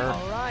refuse. Sure.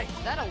 All right.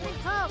 That'll work.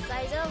 Call,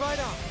 Saizo. Right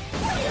on.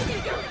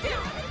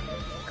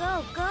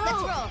 Go, go.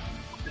 Let's roll.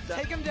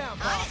 Take him down, On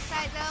Bob. it,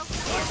 Saizo.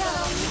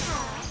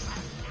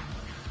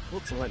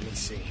 Let me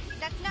see.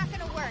 That's not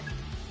gonna work.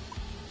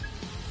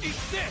 Eat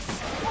this!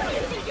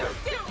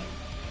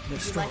 They're You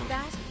strong. like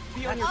that?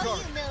 Be on your All guard.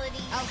 you,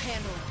 Melody. I'll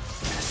handle it.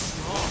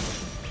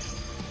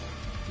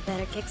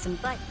 Better kick some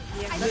butt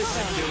here. I This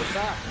will. can do with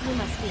that. You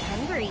must be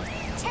hungry.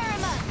 Tear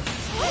him up.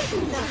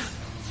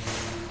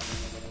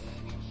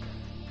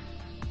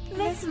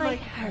 This might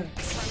hurt. I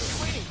was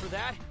waiting for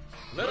that.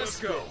 Let us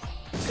go.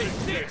 Take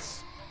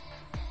this!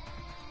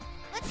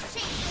 Let's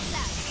change this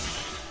up.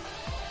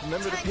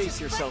 Remember to Time pace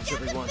to yourselves,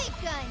 bust out everyone. The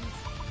big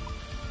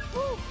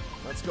guns.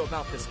 Let's go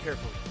about this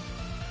carefully.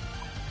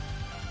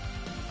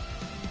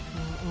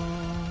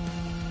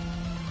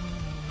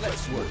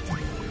 Let's work.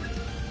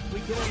 We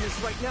get on this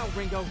right now,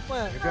 Ringo.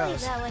 Well, here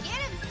goes. That one. Get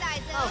him,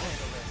 Saizo. I'll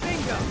handle this.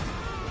 Bingo!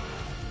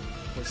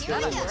 We're Here still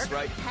we in go. this,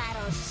 right?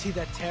 Paddles. See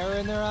that terror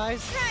in their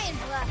eyes? Try and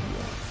bluff.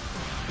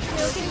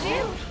 You can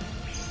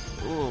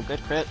do. Ooh,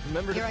 good crit.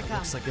 Remember Here I come.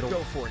 Looks like it'll go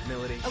for it,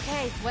 Melody.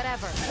 Okay,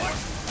 whatever.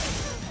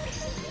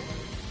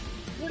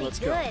 Pretty Let's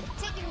go. good.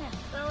 Taking him.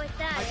 Go with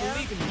that, I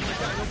believe in you. I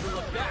can't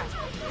overlook that.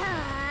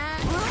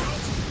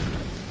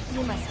 What?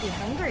 You must be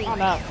hungry. Oh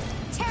no.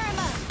 Tear him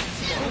up.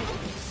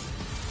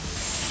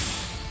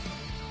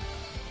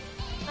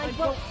 I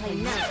won't play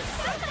nice.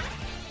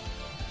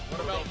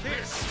 What about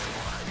this?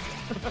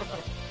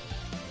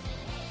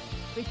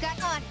 We've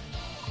got on.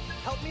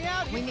 Help me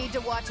out We here. need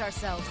to watch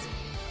ourselves.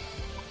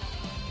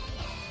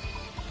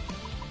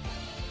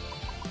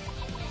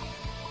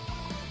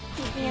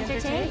 Keep me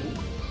entertained.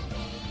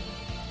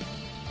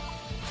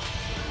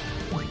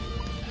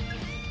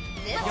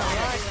 This All ought to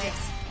right.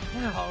 do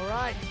it. All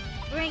right.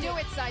 Bring Do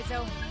it. it,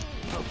 Saizo.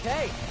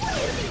 Okay.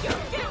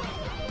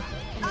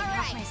 All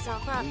right.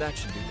 Myself up. And that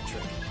should do the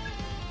trick.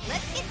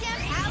 Let's get down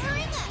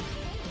powering up.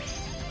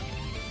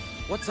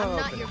 What's I'm our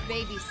not opening? your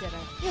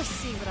babysitter. You'll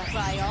see what I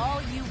buy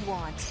all you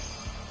want.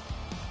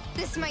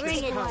 This might Bring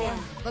take it a while.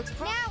 down. Looks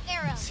pro. Now,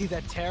 Arrow. See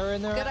that terror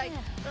in their Good eyes? idea.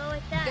 Go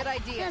with that. Good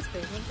idea. Yes,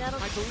 but I think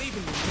that'll I believe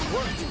in you. It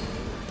worked.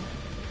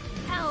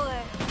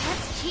 power.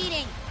 That's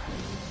cheating.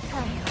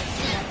 Come,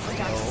 let's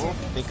start Oh,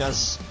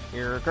 because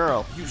you're a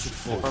girl. You should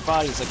And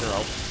Parvati's a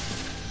girl.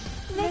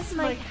 This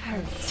might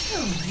hurt.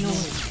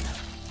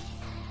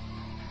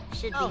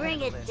 Should be.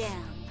 Bring it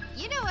down.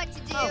 You know what to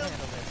do. I'll handle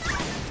this.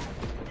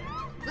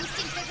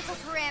 Boosting physical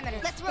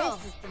parameters. Let's roll.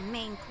 This is the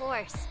main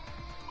course.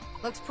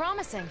 Looks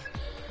promising.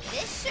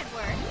 This should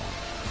work.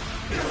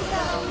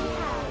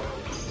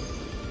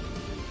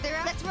 They're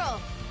up. Let's roll.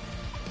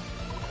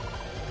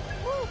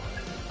 Woo.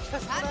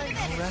 Just what I Positive need.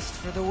 energy. Rest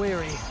for the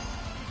weary.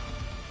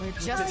 We're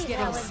just That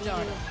getting would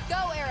started. do.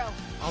 Go, Arrow.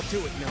 I'll do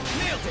it, Melody.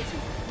 Nailed it.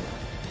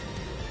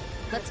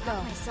 Let's go.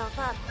 Myself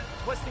up.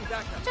 Requesting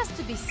backup. Just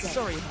to be safe.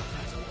 Sorry about that.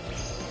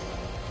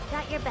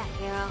 Got your back,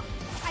 Arrow.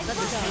 Let's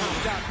go.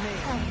 Got me.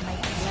 Come, my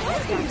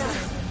let's start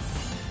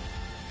servants.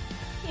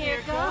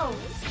 Here goes.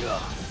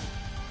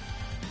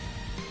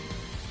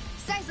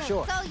 Saizo,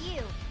 Sure. it's all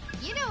you.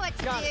 You know what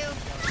to Got do. it.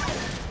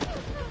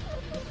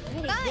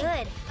 Pretty Fine.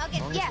 good. I'll As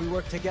get long yeah. as we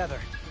work together.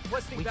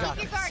 Requesting We got backup.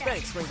 Keep it. your guard up.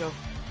 Thanks, Ringo.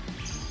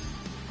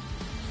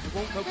 It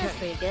won't That's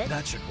pretty good.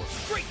 That should work.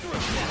 Straight through.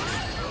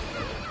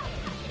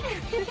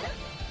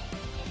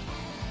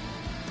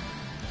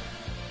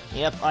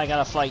 Yep, I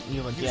gotta fight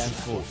you You again. should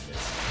forfeit.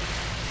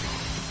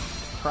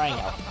 Crying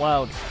out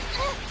loud.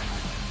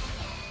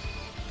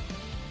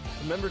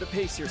 Remember to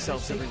pace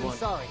yourselves, Safely everyone.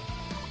 sorry.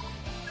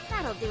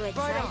 That'll do it,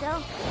 Right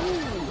on. Saizo.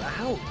 Ooh,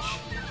 ouch.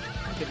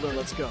 Hitler,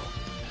 let's go.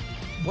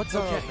 What's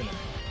our Okay. opening?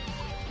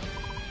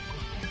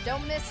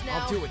 Don't miss now.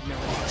 I'll do it,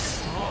 Melody.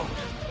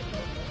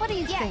 What are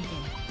you Yeah.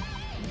 thinking?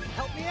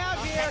 Help me out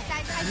All here.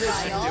 set, Saizo.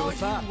 Buy do all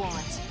what's you up. want.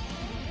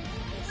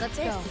 Let's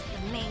This go. is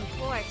the main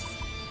course.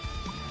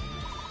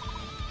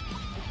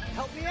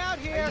 Help me out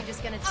Are here. you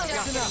just gonna Oh, just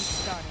that's getting enough.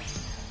 started?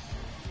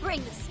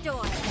 Bring the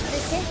storm.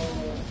 This it?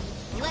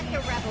 Let the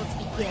rebels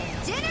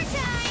begin. Dinner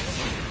time.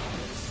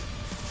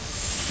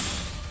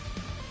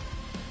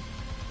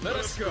 Let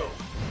us go.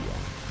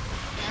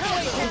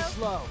 Too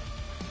slow.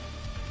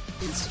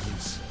 It's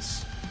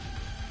useless.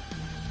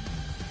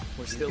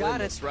 We're still got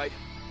in it. this, right?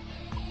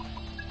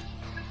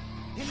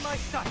 In my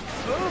sight.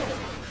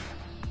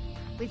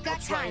 We've I'll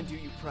got try and time.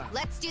 do you proud.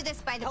 Let's do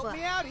this by the Help book.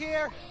 me out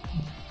here.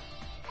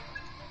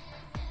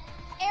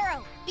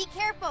 Arrow, be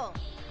careful.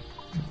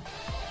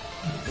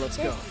 Let's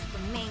This go. is the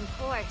main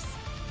course.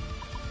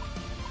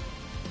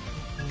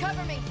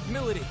 Cover me.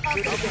 Melody, I'll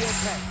be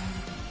okay.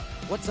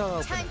 What's our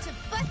opening? Time to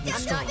bust I'm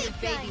out not the your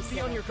big guns. babysitter.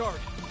 be on your guard.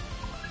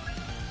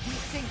 You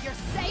think you're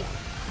safe?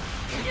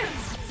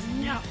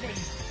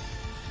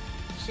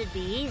 Should be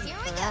easy Here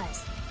we for go.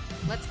 us.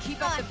 Let's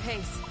keep up the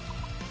pace.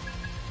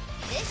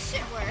 This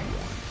should work.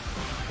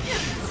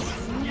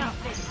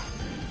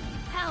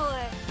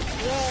 Power.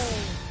 Yay.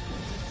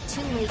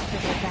 Too late for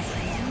their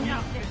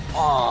best.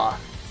 Aw,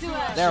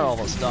 they're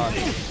almost done.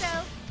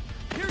 So,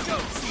 Here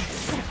goes.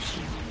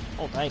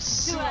 Oh,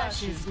 nice. Here,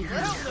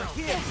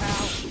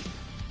 pal.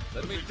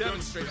 Let me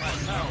demonstrate my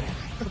power.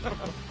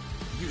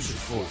 You should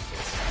forfeit.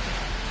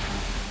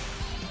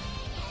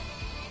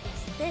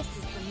 This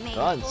is the main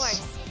Guns.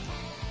 course.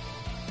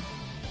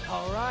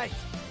 All right.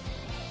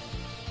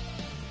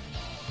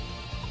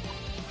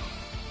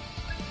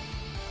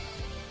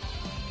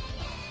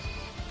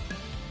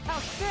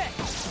 How's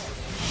this?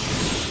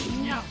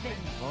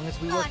 As long as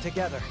we work On.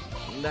 together.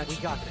 That We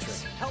should got do the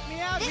this. trick. Help me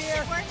out this here.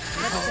 should work.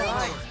 All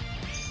right.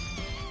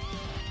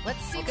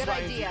 Let's see. Good try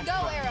and idea. do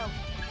Go, it. Arrow.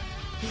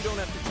 You don't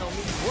have to tell me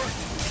it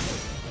worked.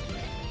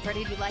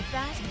 Freddie, do you like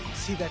that?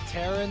 See that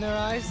terror in their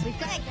eyes? I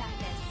got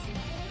this.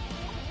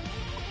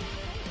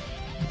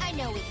 I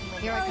know we can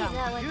win. Here I Oh, come.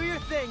 that one. Do your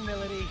thing,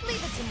 Melody.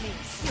 Leave it to me.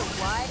 You're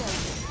wide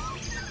open.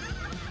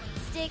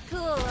 Stay cool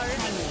or I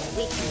know your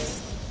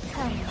weakness.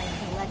 Come, my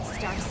blood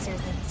star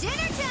servants.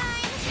 Dinner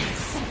time.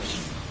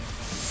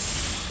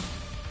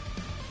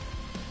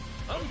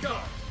 On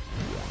guard.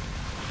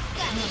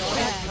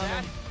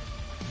 Gotcha.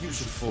 You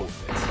should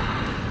forfeit.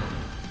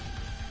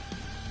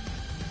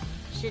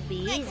 Should be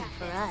easy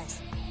for us.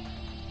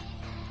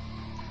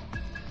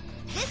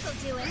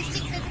 This'll do it.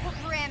 Stick physical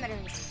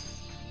parameters.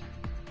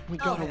 We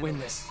gotta win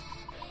this.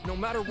 No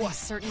matter what.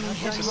 Certainly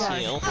Just done.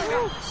 heal.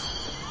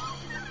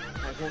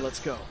 Okay, let's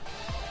go.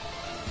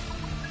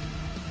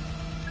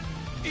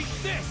 Eat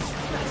this.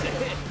 That's a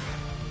hit.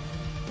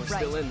 We're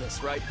Right. still in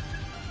this, right?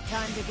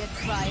 Time to get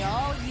spy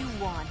all you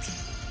want.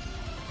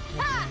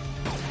 Ha!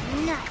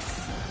 Nice.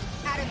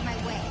 Out of my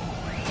way.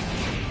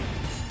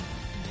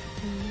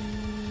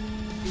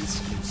 It's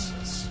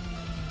useless.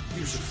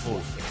 You should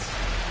forfeit.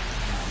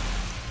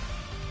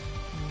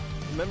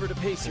 Remember to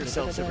pace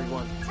yourselves,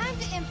 everyone. Time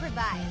to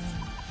improvise.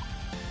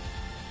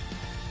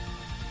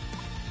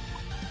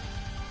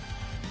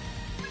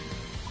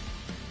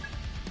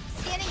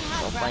 Scanning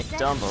hot Oh, my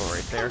process. Dumbo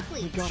right there. We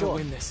Complete. gotta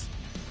win this.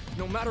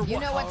 No matter what. You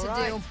know what to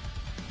alright? do.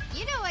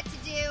 You know what to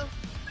do.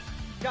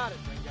 Got it,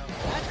 Ringo.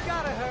 That's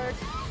gotta hurt.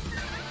 The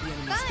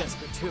enemy's Fine.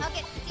 desperate too. I'll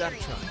get That'll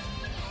serious. try.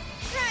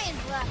 Try and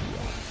bluff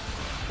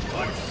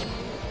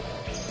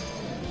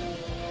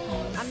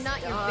I'm not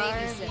your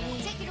babysitter.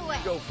 this. Take it away.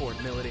 Go for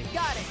it, Melody.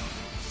 Got it.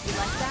 You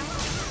like that?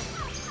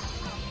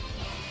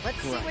 Let's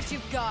see Right. what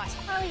you've got.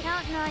 Are we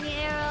counting on you,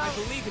 I Arrow?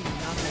 believe in you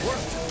now. It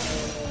worked.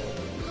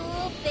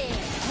 Cool bear.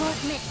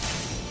 Won't miss.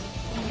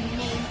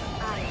 Name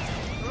ours.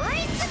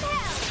 Raise some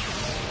hell.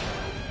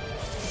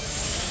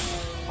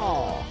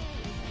 Oh.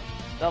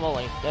 Double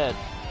Link dead.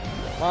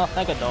 Well,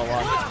 I could do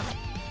one.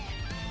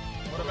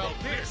 What about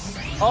this?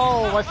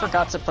 Oh, I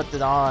forgot to put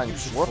it on.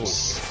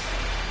 Whoops.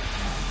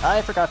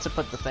 I forgot to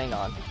put the thing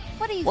on.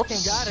 What do you Whoops.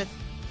 think? Got it.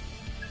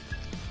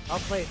 I'll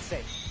play it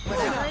safe.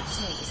 Whatever it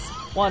takes.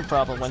 One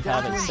problem when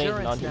Got having Satan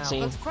endurance on your now.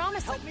 team. Let's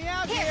promise Help it. me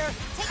out Here, here.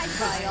 take it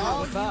Try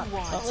all you up.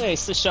 want. At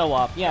least to show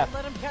up, yeah.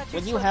 Let him catch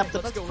When you you have to,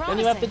 slipping. Let's when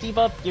you have to promise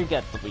debuff, you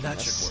get the That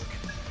weakness. should work.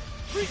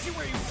 Reach you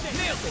where you stand.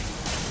 Nailed it.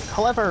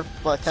 However,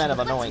 but kind of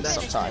annoying Let's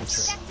finish sometimes.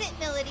 this. That's it,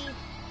 Melody.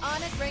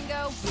 On it,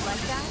 Ringo. You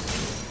like that?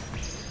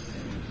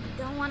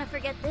 Don't want to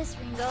forget this,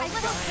 Ringo. I will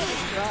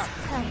finish.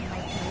 Come,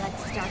 Mikey,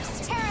 let's start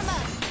Tear him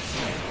up.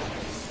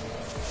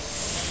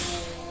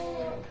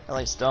 At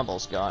least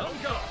Dumble's gone. On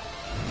guard.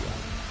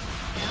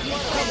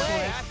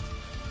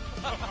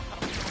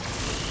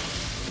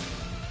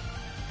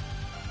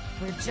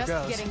 We're just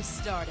goes. getting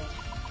started.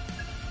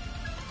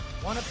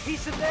 Want a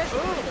piece of this?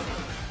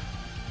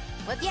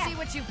 Let's Yeah. see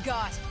what you've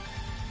got.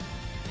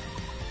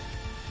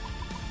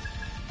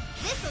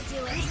 This'll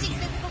do it. Stick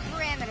physical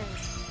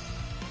parameters.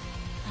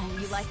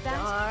 You like that?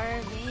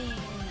 Starving.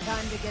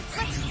 Time to get.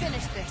 Let's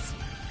finish this.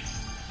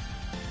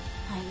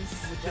 I'm this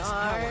power.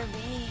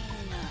 starving.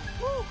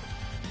 Woo.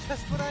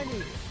 Just what I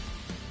needed.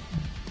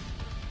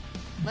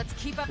 Let's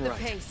keep up the Right.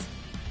 pace.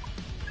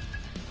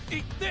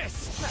 Eat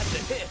this. That's a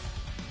hit.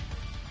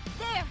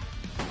 There.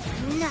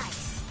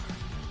 Nice.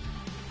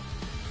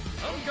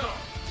 On guard.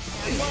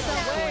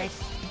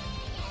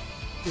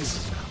 This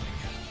is coming.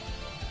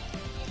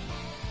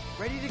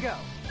 Ready to go.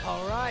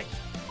 All right.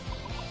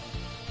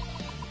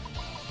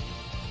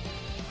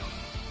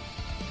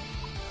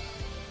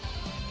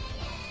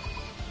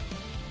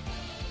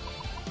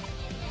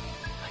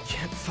 I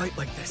can't fight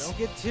like this. Don't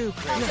get too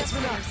I'll crazy. just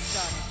Getting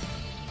started.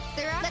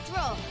 They're up. Let's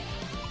roll.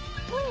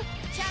 Woo.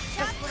 Chop,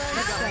 chop.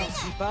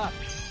 Keep up.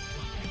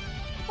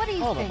 What do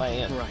you Oh, but think?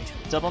 my Right.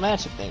 double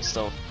magic thing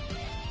still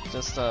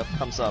just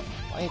comes up.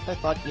 I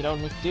thought you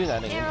don't need to do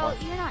that Arrow, anymore.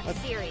 you're not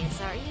serious,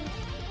 are you?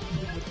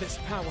 With this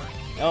power.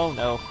 Oh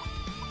no,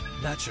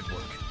 That should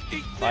work.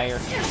 Eat fire.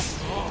 As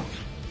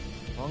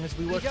long as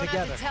we You work don't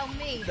together. have to tell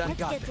me. Then Let's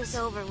got get this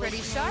over with.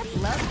 Pretty Melody.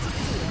 sharp? Love to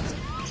see it.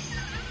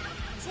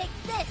 Take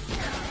this.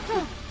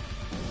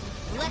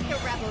 Let the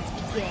rebels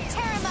begin.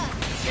 Tear him up.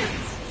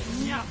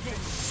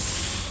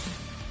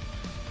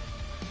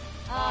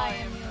 I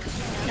am your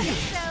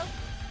So,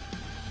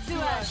 to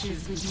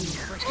ashes with you.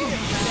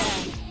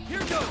 Here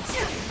goes.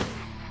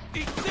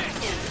 Eat this.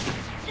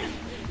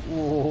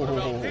 What Ooh.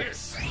 about this?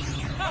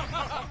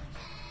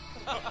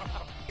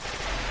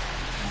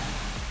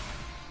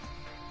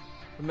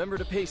 Remember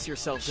to pace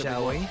yourselves,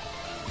 shall we?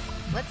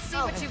 Let's see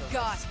what you've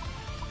got.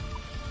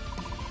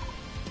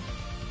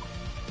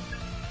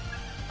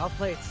 I'll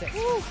play it safe.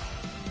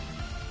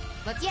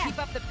 Let's keep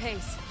up the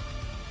pace.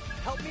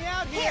 Help me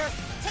out here.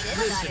 Take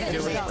this.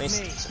 Did we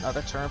waste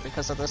another turn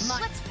because of this?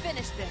 Let's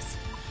finish this.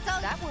 So,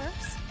 That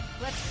works.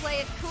 let's play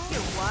it cool.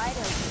 You're wide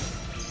open.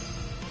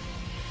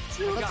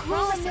 Let's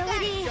roll,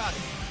 Melody. Got it.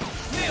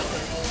 Nailed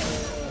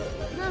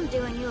it. I'm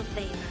doing you a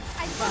favor.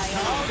 I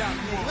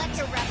Let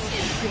the rebels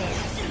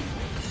begin.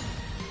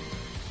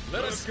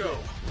 Let us go.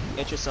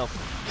 Get yourself.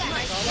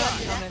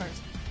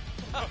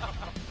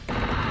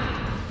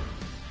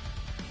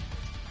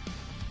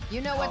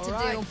 You know what to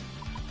All right. do.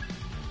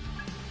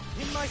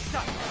 In my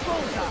sight.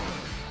 Bullseye.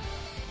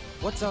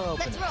 What's our opening?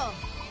 Let's roll.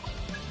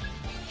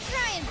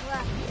 Try and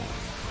bluff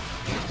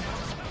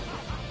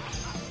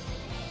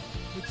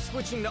this. It's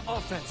switching to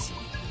offense.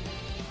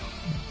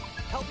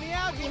 Help me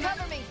out, Hina.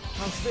 Cover me.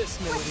 How's this,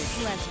 Melody?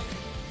 Pleasure.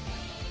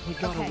 We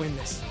gotta Okay. win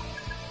this.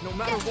 No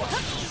matter what.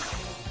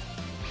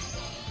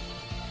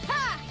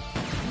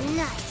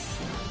 Nice.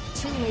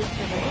 Too late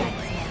for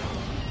regrets now.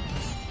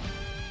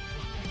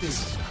 This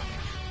is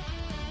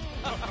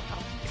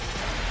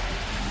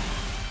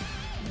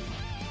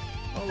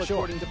All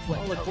according to plan.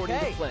 All according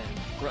to plan,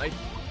 right?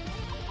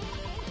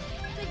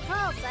 Good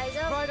call,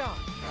 Saizo. Right on.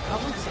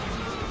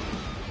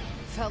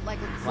 Felt like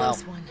a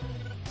close one.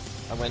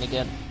 I win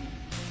again.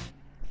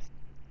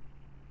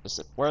 Is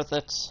it worth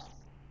it?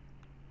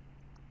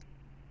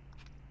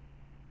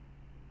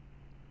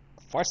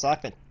 Force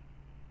Lockman.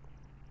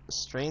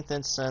 Strength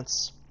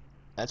incense,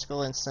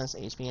 magical incense,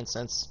 HP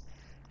incense.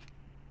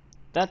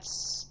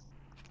 That's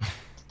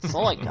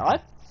all I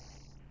got?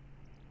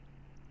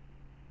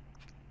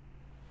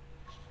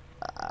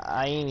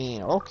 I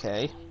mean,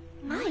 okay.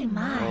 My.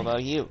 What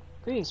about you?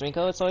 Greetings,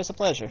 Rinko. It's always a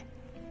pleasure.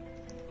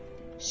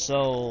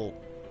 So,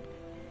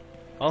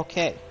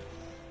 okay.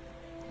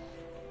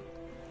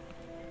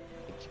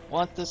 If you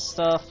want this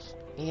stuff,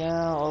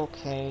 yeah,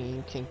 okay,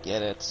 you can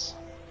get it.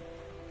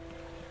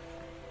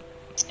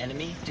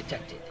 Enemy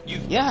detected. You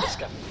Yeah.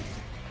 discovered.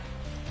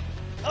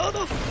 Oh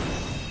no!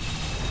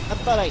 I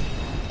thought I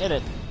hit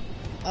it.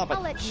 Oh, I'll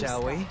but let you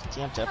Shall we?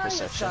 damn depth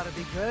perception. Gotta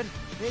be good.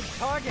 Big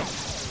target.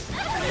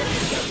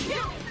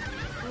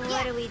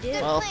 What do we do?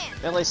 Well,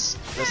 at least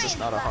this is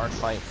not a hard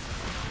fight.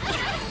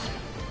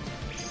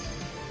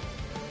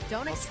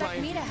 Don't expect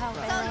try me and to help,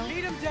 beat Arrow.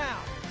 Beat him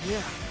down.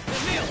 Yeah.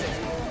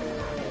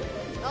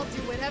 I'll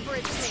do whatever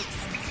it takes.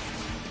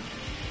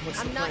 What's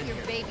I'm the not plan your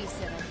here?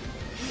 babysitter.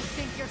 You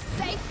think you're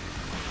safe?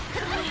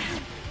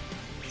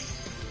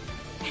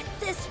 At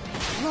this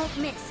rate, you won't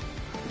miss.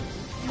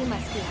 You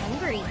must be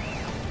hungry.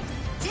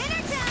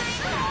 Dinner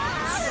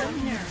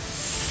time!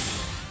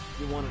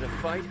 You wanted a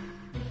fight?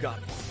 You got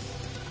one.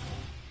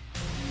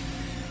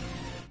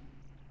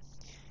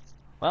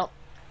 Well,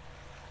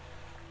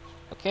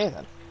 okay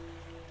then.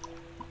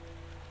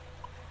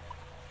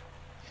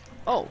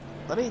 Oh,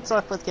 let me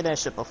talk with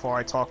Ganesha before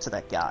I talk to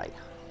that guy.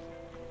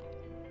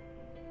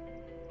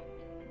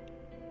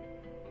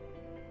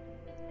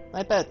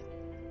 I bet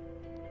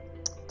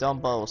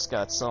Dumbo's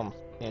got some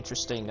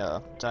interesting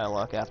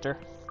dialogue after.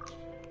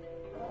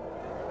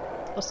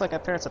 Looks like our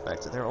parents are back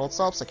to their old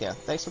selves again.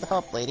 Thanks for the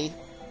help, lady.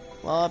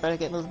 Well, I better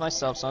get moving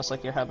myself. Sounds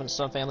like you're having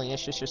some family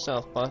issues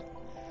yourself, but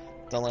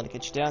don't let it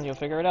get you down. You'll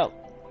figure it out.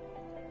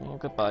 Oh,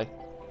 goodbye.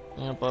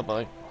 Oh,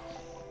 bye-bye.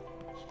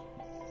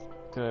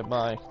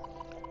 Goodbye.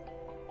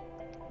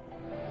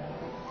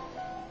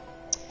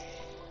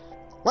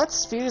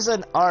 Let's fuse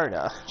an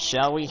Arda,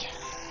 shall we?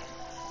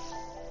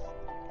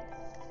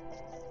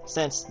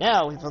 Since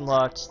now we've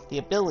unlocked the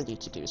ability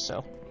to do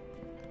so.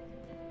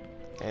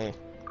 Okay.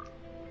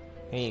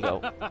 Here you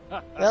go.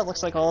 Well,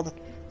 looks like all the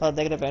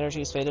negative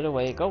energy's faded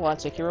away. Go on,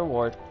 take your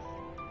reward.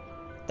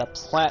 The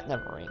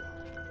Platinum Ring.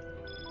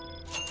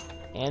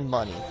 And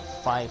money.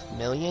 5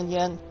 million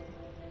yen?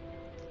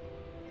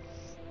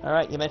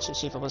 Alright, you mentioned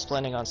Shiva was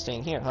planning on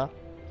staying here, huh?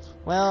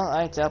 Well,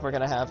 I doubt we're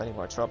gonna have any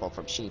more trouble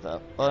from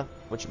Shiva, but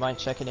would you mind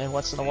checking in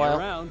once in a while?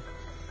 Around.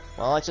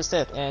 Well, I just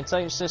did, and tell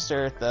your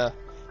sister at the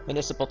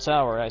Municipal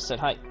Tower I said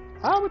hi.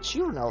 How would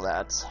you know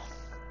that?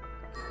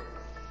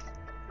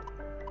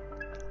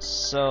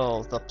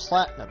 So, the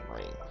Platinum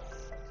Ring.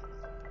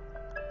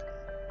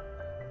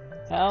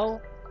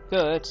 How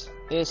good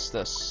is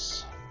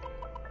this?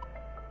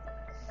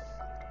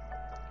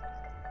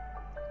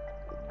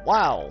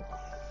 Wow.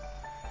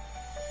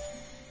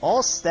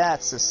 All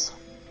stats is...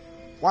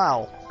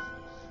 Wow.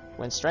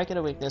 When striking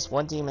a weakness,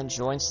 one demon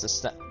joins the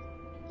stat...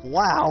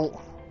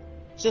 Wow.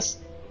 Just...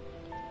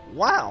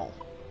 Wow.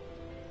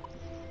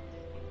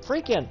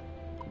 Freaking...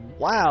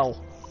 Wow.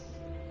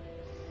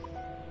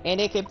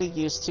 And it can be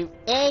used to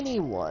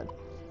anyone.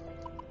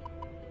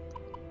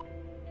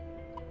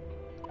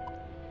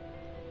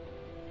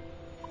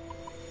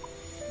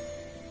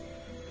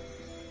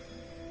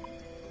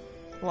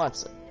 Who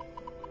wants it?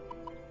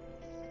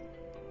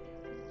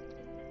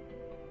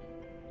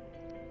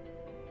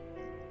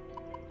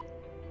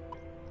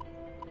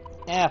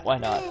 Why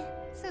not?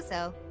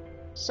 So-so.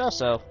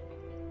 So-so.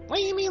 What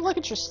do you mean look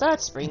at your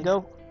stats,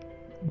 Ringo?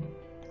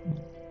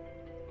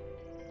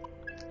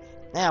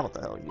 Now what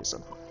the hell use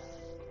them?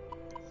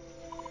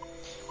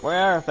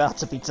 We're about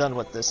to be done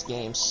with this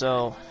game,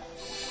 so...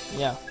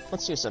 Yeah,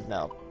 let's use them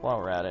now, while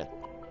we're at it.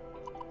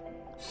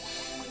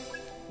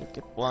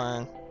 Get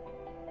one.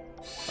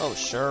 Oh,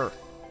 sure.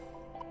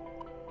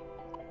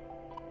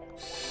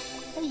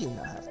 How do you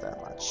not have that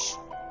much?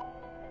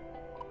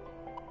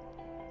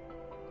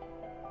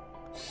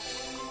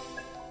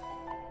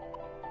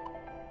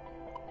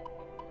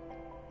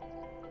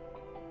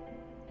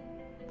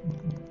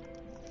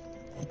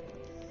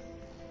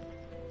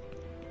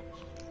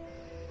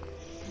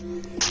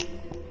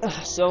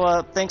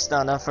 So, thanks,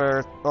 Donna,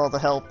 for all the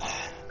help.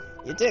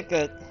 You did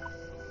good.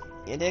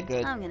 You did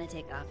good. I'm gonna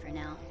take off for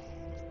now.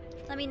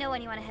 Let me know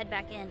when you want to head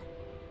back in.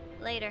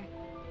 Later.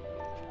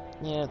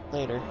 Yeah,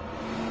 later.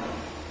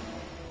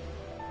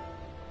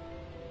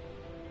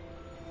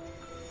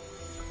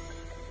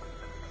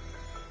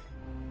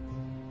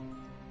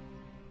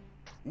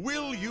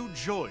 Will you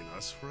join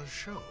us for a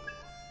show?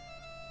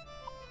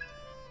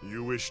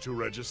 You wish to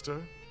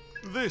register?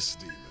 This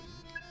demon.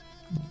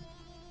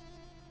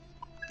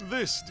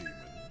 This demon.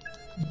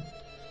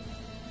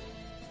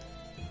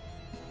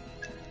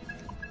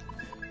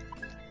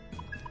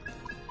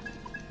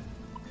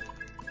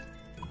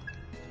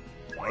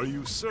 Are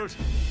you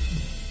certain?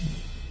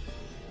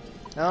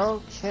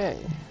 Okay.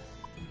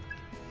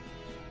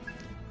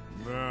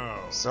 Now,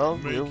 So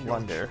make you your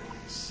wonder,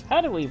 choice.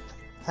 how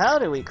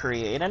do we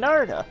create an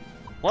Arda?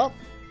 Well,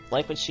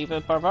 like with Shiva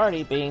and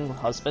Parvati being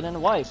husband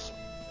and wife.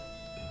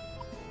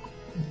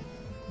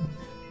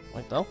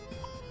 Wait, though.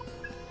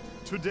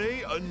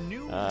 Today, a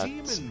new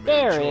demon may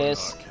there join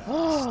is.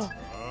 our cast.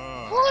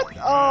 What?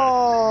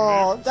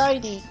 Oh,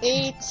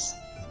 98.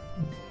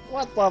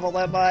 What level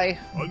am I?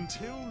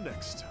 Until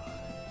next time.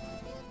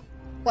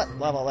 What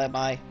level am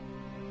I?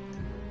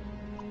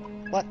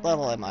 What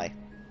level am I?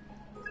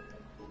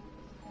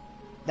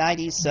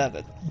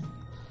 97.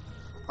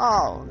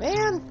 Oh,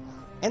 man.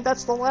 And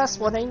that's the last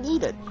one I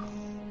needed.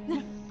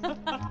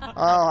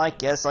 Oh, I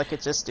guess I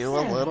could just do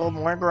a little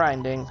more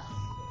grinding.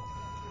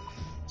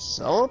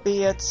 So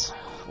be it.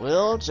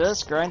 We'll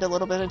just grind a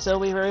little bit until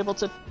we were able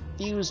to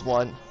fuse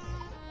one.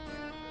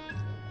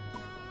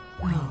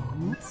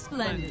 Oh,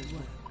 splendid.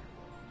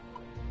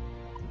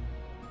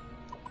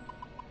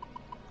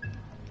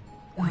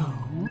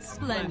 Oh,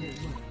 splendid.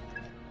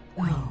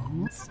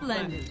 Oh,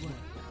 splendid.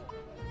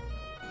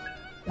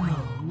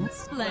 Oh,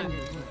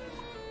 splendid.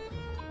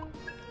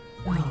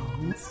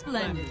 Oh,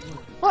 splendid.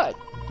 What?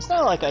 It's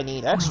not like I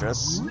need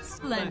extras. Oh,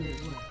 splendid.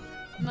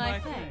 My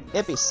thanks.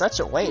 It'd be such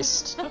a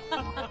waste.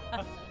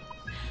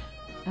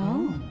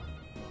 Oh.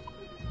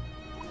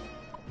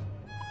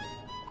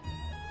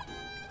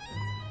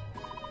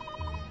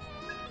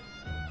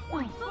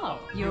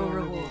 Your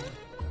reward.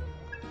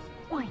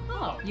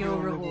 Your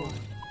reward.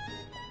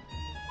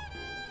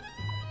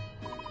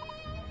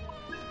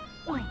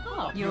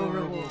 Your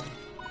reward.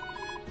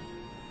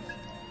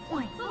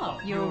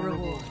 Your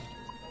reward.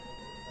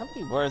 How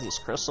many more of these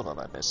crystals am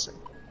I missing?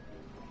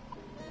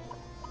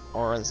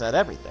 Or is that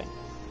everything?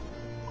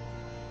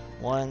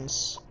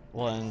 Ones,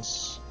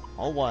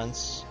 all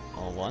ones,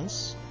 all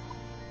ones,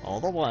 all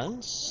the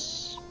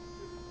ones,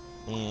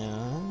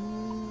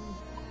 and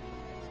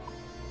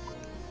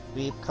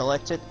we've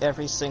collected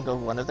every single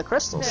one of the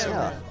crystals.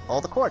 Yeah,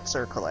 all the quartz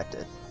are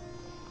collected.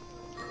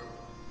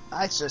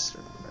 I just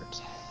remembered.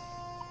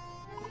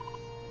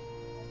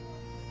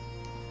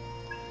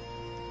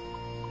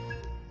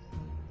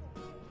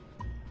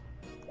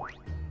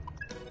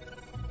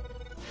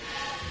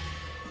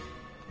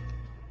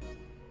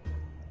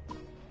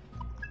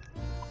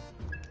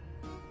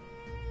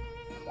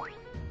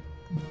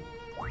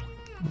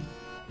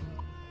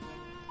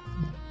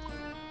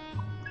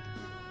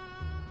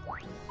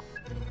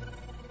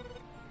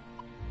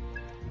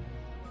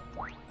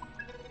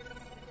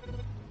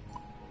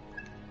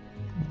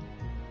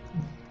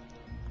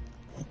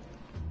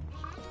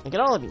 It can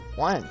only be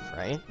one,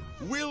 right?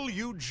 Will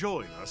you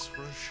join us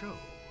for a show?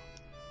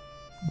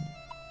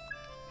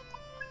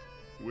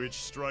 Which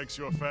strikes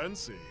your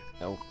fancy?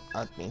 Nope, I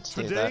don't mean to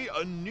do Today,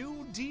 that. a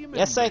new demon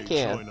Yes, I may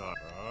can. join our...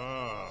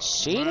 Ah,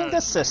 Cheating the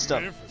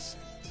system.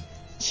 magnificent.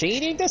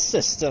 Cheating the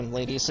system,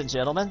 ladies and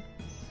gentlemen.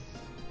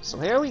 So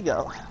here we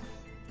go.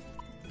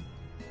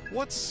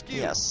 What skills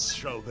Yes.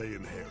 shall they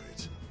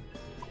inherit?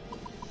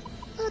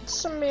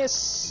 Let me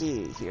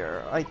see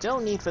here. I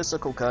don't need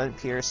physical gun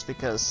pierce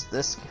because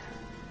this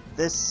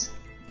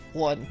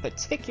one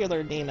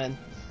particular demon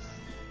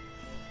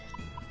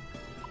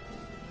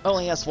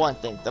only has one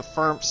thing, the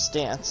firm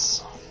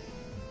stance.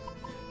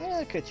 Yeah,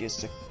 I could use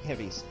the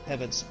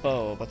heaven's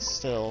bow, but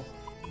still.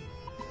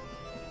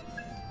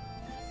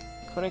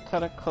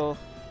 Korekara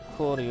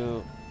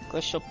Koryu,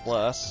 Glacial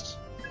Blast,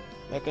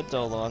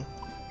 Megadolon.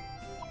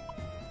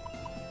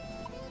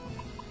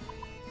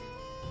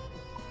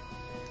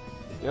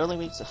 It only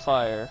meets the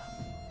fire.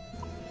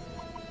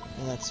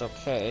 And that's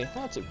okay.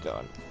 That's a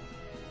gun.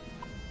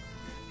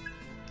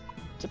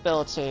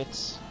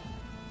 Debilitate.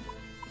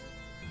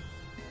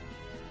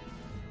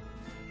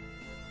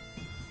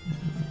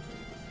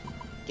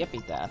 Give me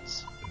that.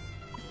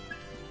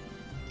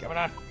 Give me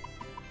that.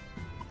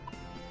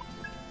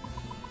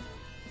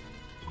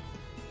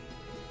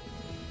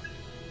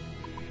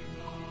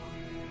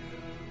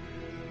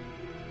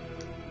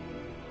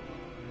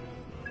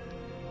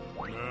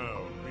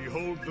 Now,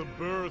 behold the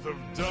birth of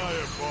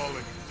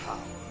diabolic power.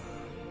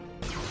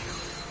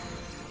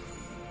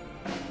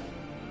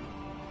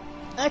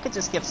 I could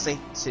just give Saint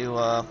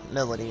to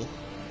Melody.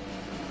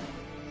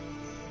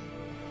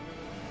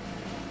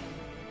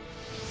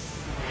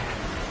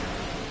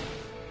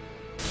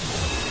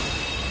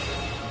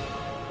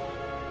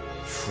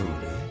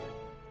 Truly,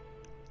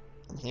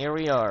 And here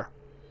we are.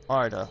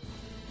 Arda,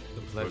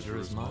 the pleasure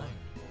is mine.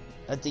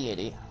 a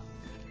deity.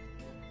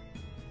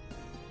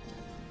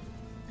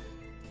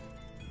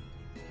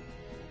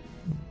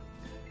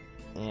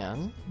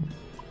 And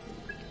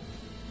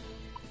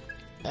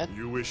that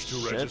You wish to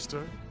should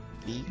register?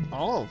 be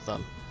all of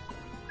them.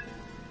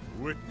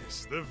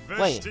 Witness the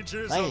Wait,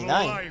 vestiges of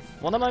 99? life.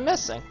 What am I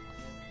missing?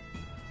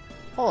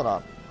 Hold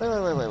on.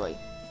 Wait.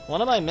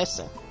 What am I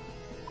missing?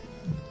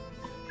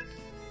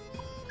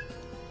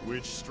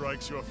 Which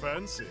strikes your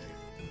fancy?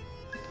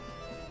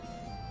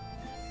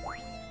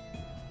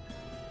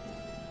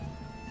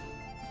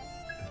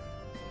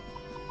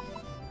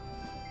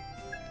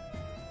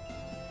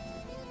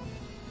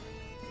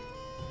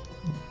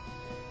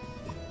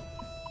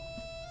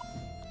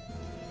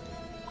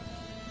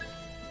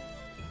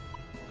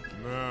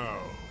 Now,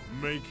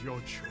 make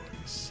your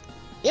choice.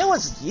 It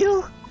was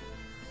you?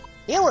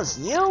 It was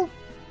you?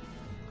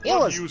 It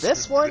What was use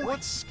this will- one?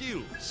 What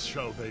skills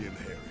shall they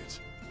inherit?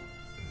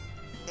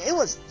 It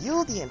was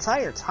you the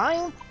entire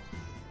time?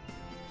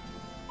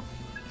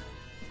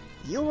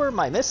 You were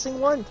my missing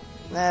one?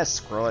 Nah,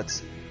 screw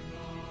it.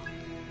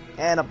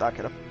 And I'm not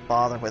gonna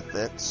bother with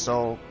it,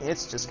 so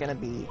it's just gonna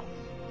be...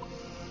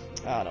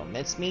 I don't know,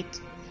 mincemeat?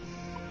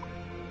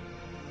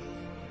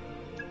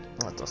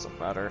 That doesn't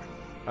matter.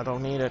 I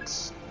don't need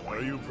it. Are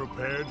you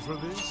prepared for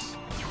this?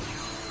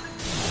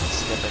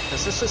 Skip it,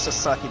 because this is a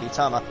Saki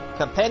Mitama.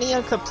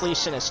 Companion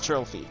Completionist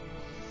Trophy.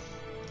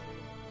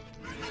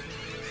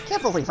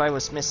 Can't believe I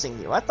was missing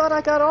you. I thought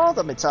I got all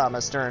the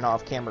Mitamas during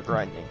off-camera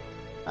grinding.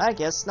 I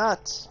guess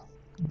not.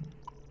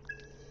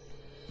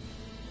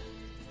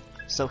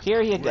 So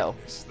here you go.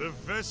 Witness the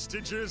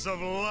vestiges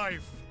of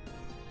life.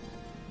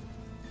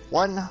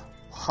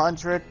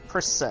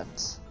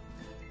 100%.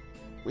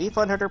 We've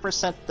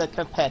 100% the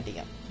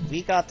compendium.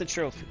 We got the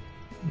trophy.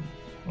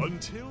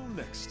 Until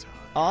next time.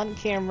 On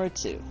camera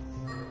too.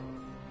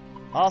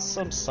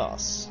 Awesome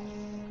sauce.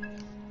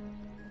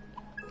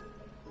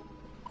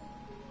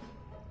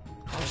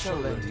 I shall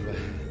lend you a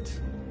hand.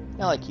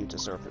 I like you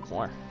deserve it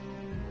more.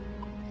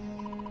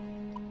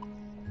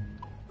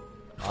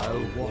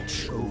 I'll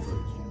watch over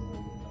you.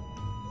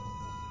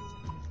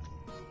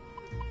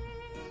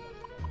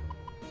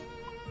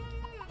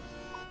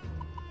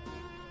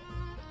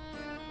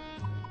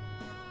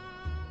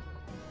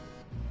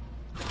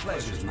 The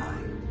pleasure's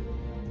mine.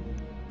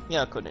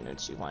 Yeah,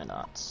 Kuninuchi, why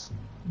not?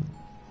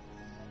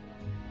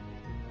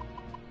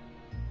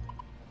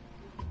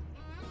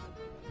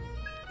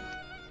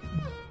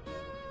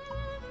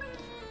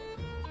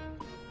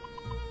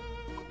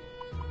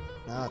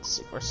 Now let's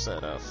see, we're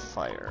set of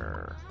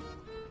fire.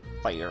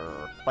 Fire.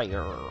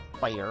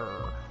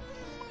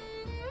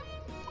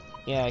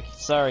 Yeah,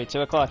 sorry,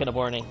 2 o'clock in the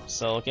morning,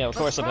 so yeah, of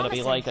course I'm gonna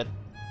be like a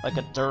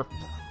derp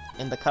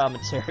in the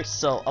commentary,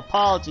 so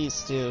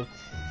apologies to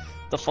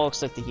the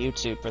folks at the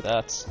YouTube for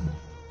that.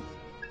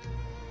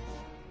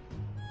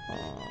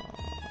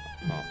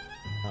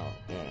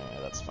 Yeah,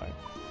 that's fine.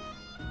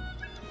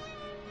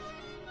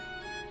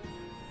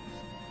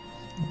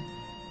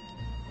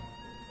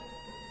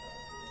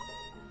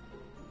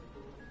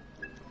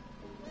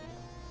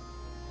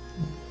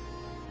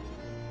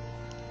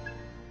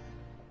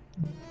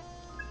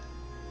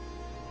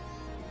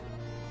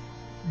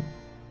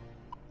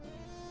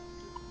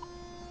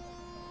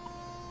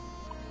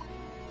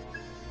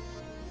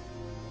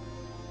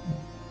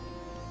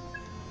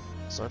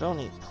 So I don't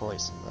need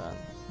poison then.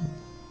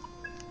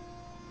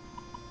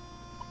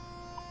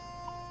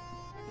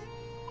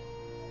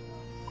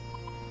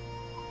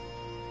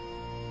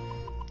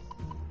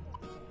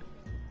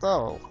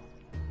 Oh.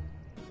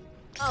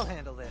 I'll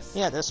handle this.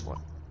 Yeah, this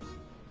one.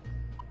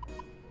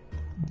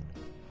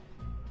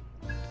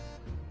 I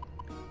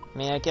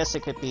mean, I guess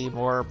it could be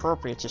more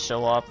appropriate to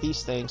show off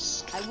these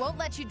things I won't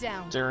let you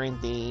down. during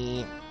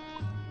the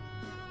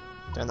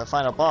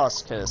final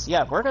boss, because,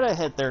 yeah, we're gonna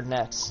head there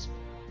next.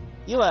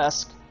 You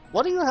ask,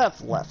 what do you have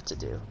left to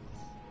do?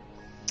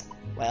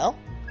 Well,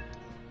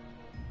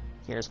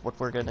 here's what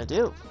we're gonna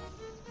do.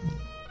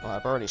 Well,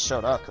 I've already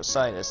showed off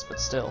Cosinus, but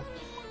still.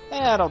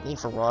 I don't need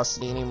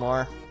Ferocity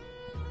anymore.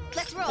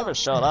 Let's roll. Never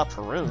showed up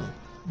for Rune.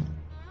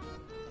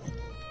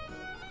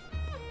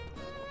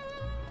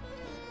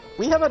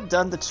 We haven't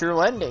done the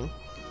true ending,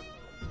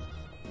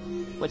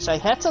 which I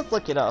had to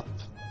look it up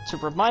to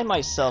remind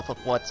myself of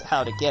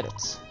how to get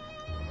it.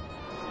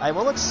 I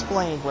will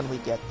explain when we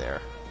get there.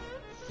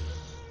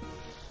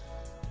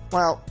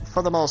 Well,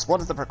 for the most, one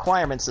of the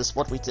requirements is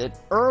what we did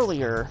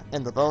earlier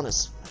in the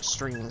bonus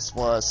streams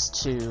was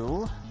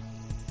to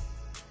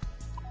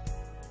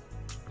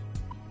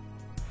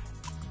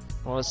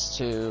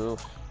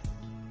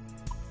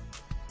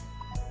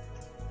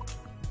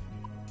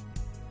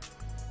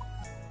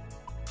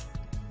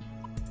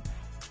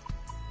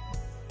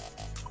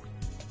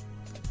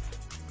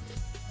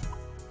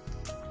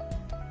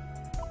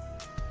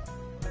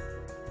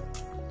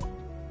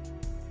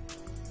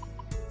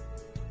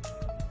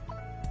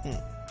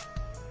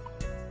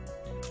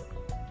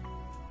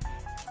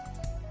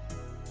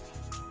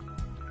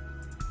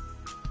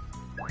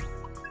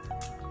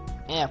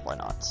yeah, why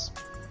not?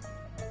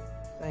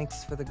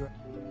 Thanks for the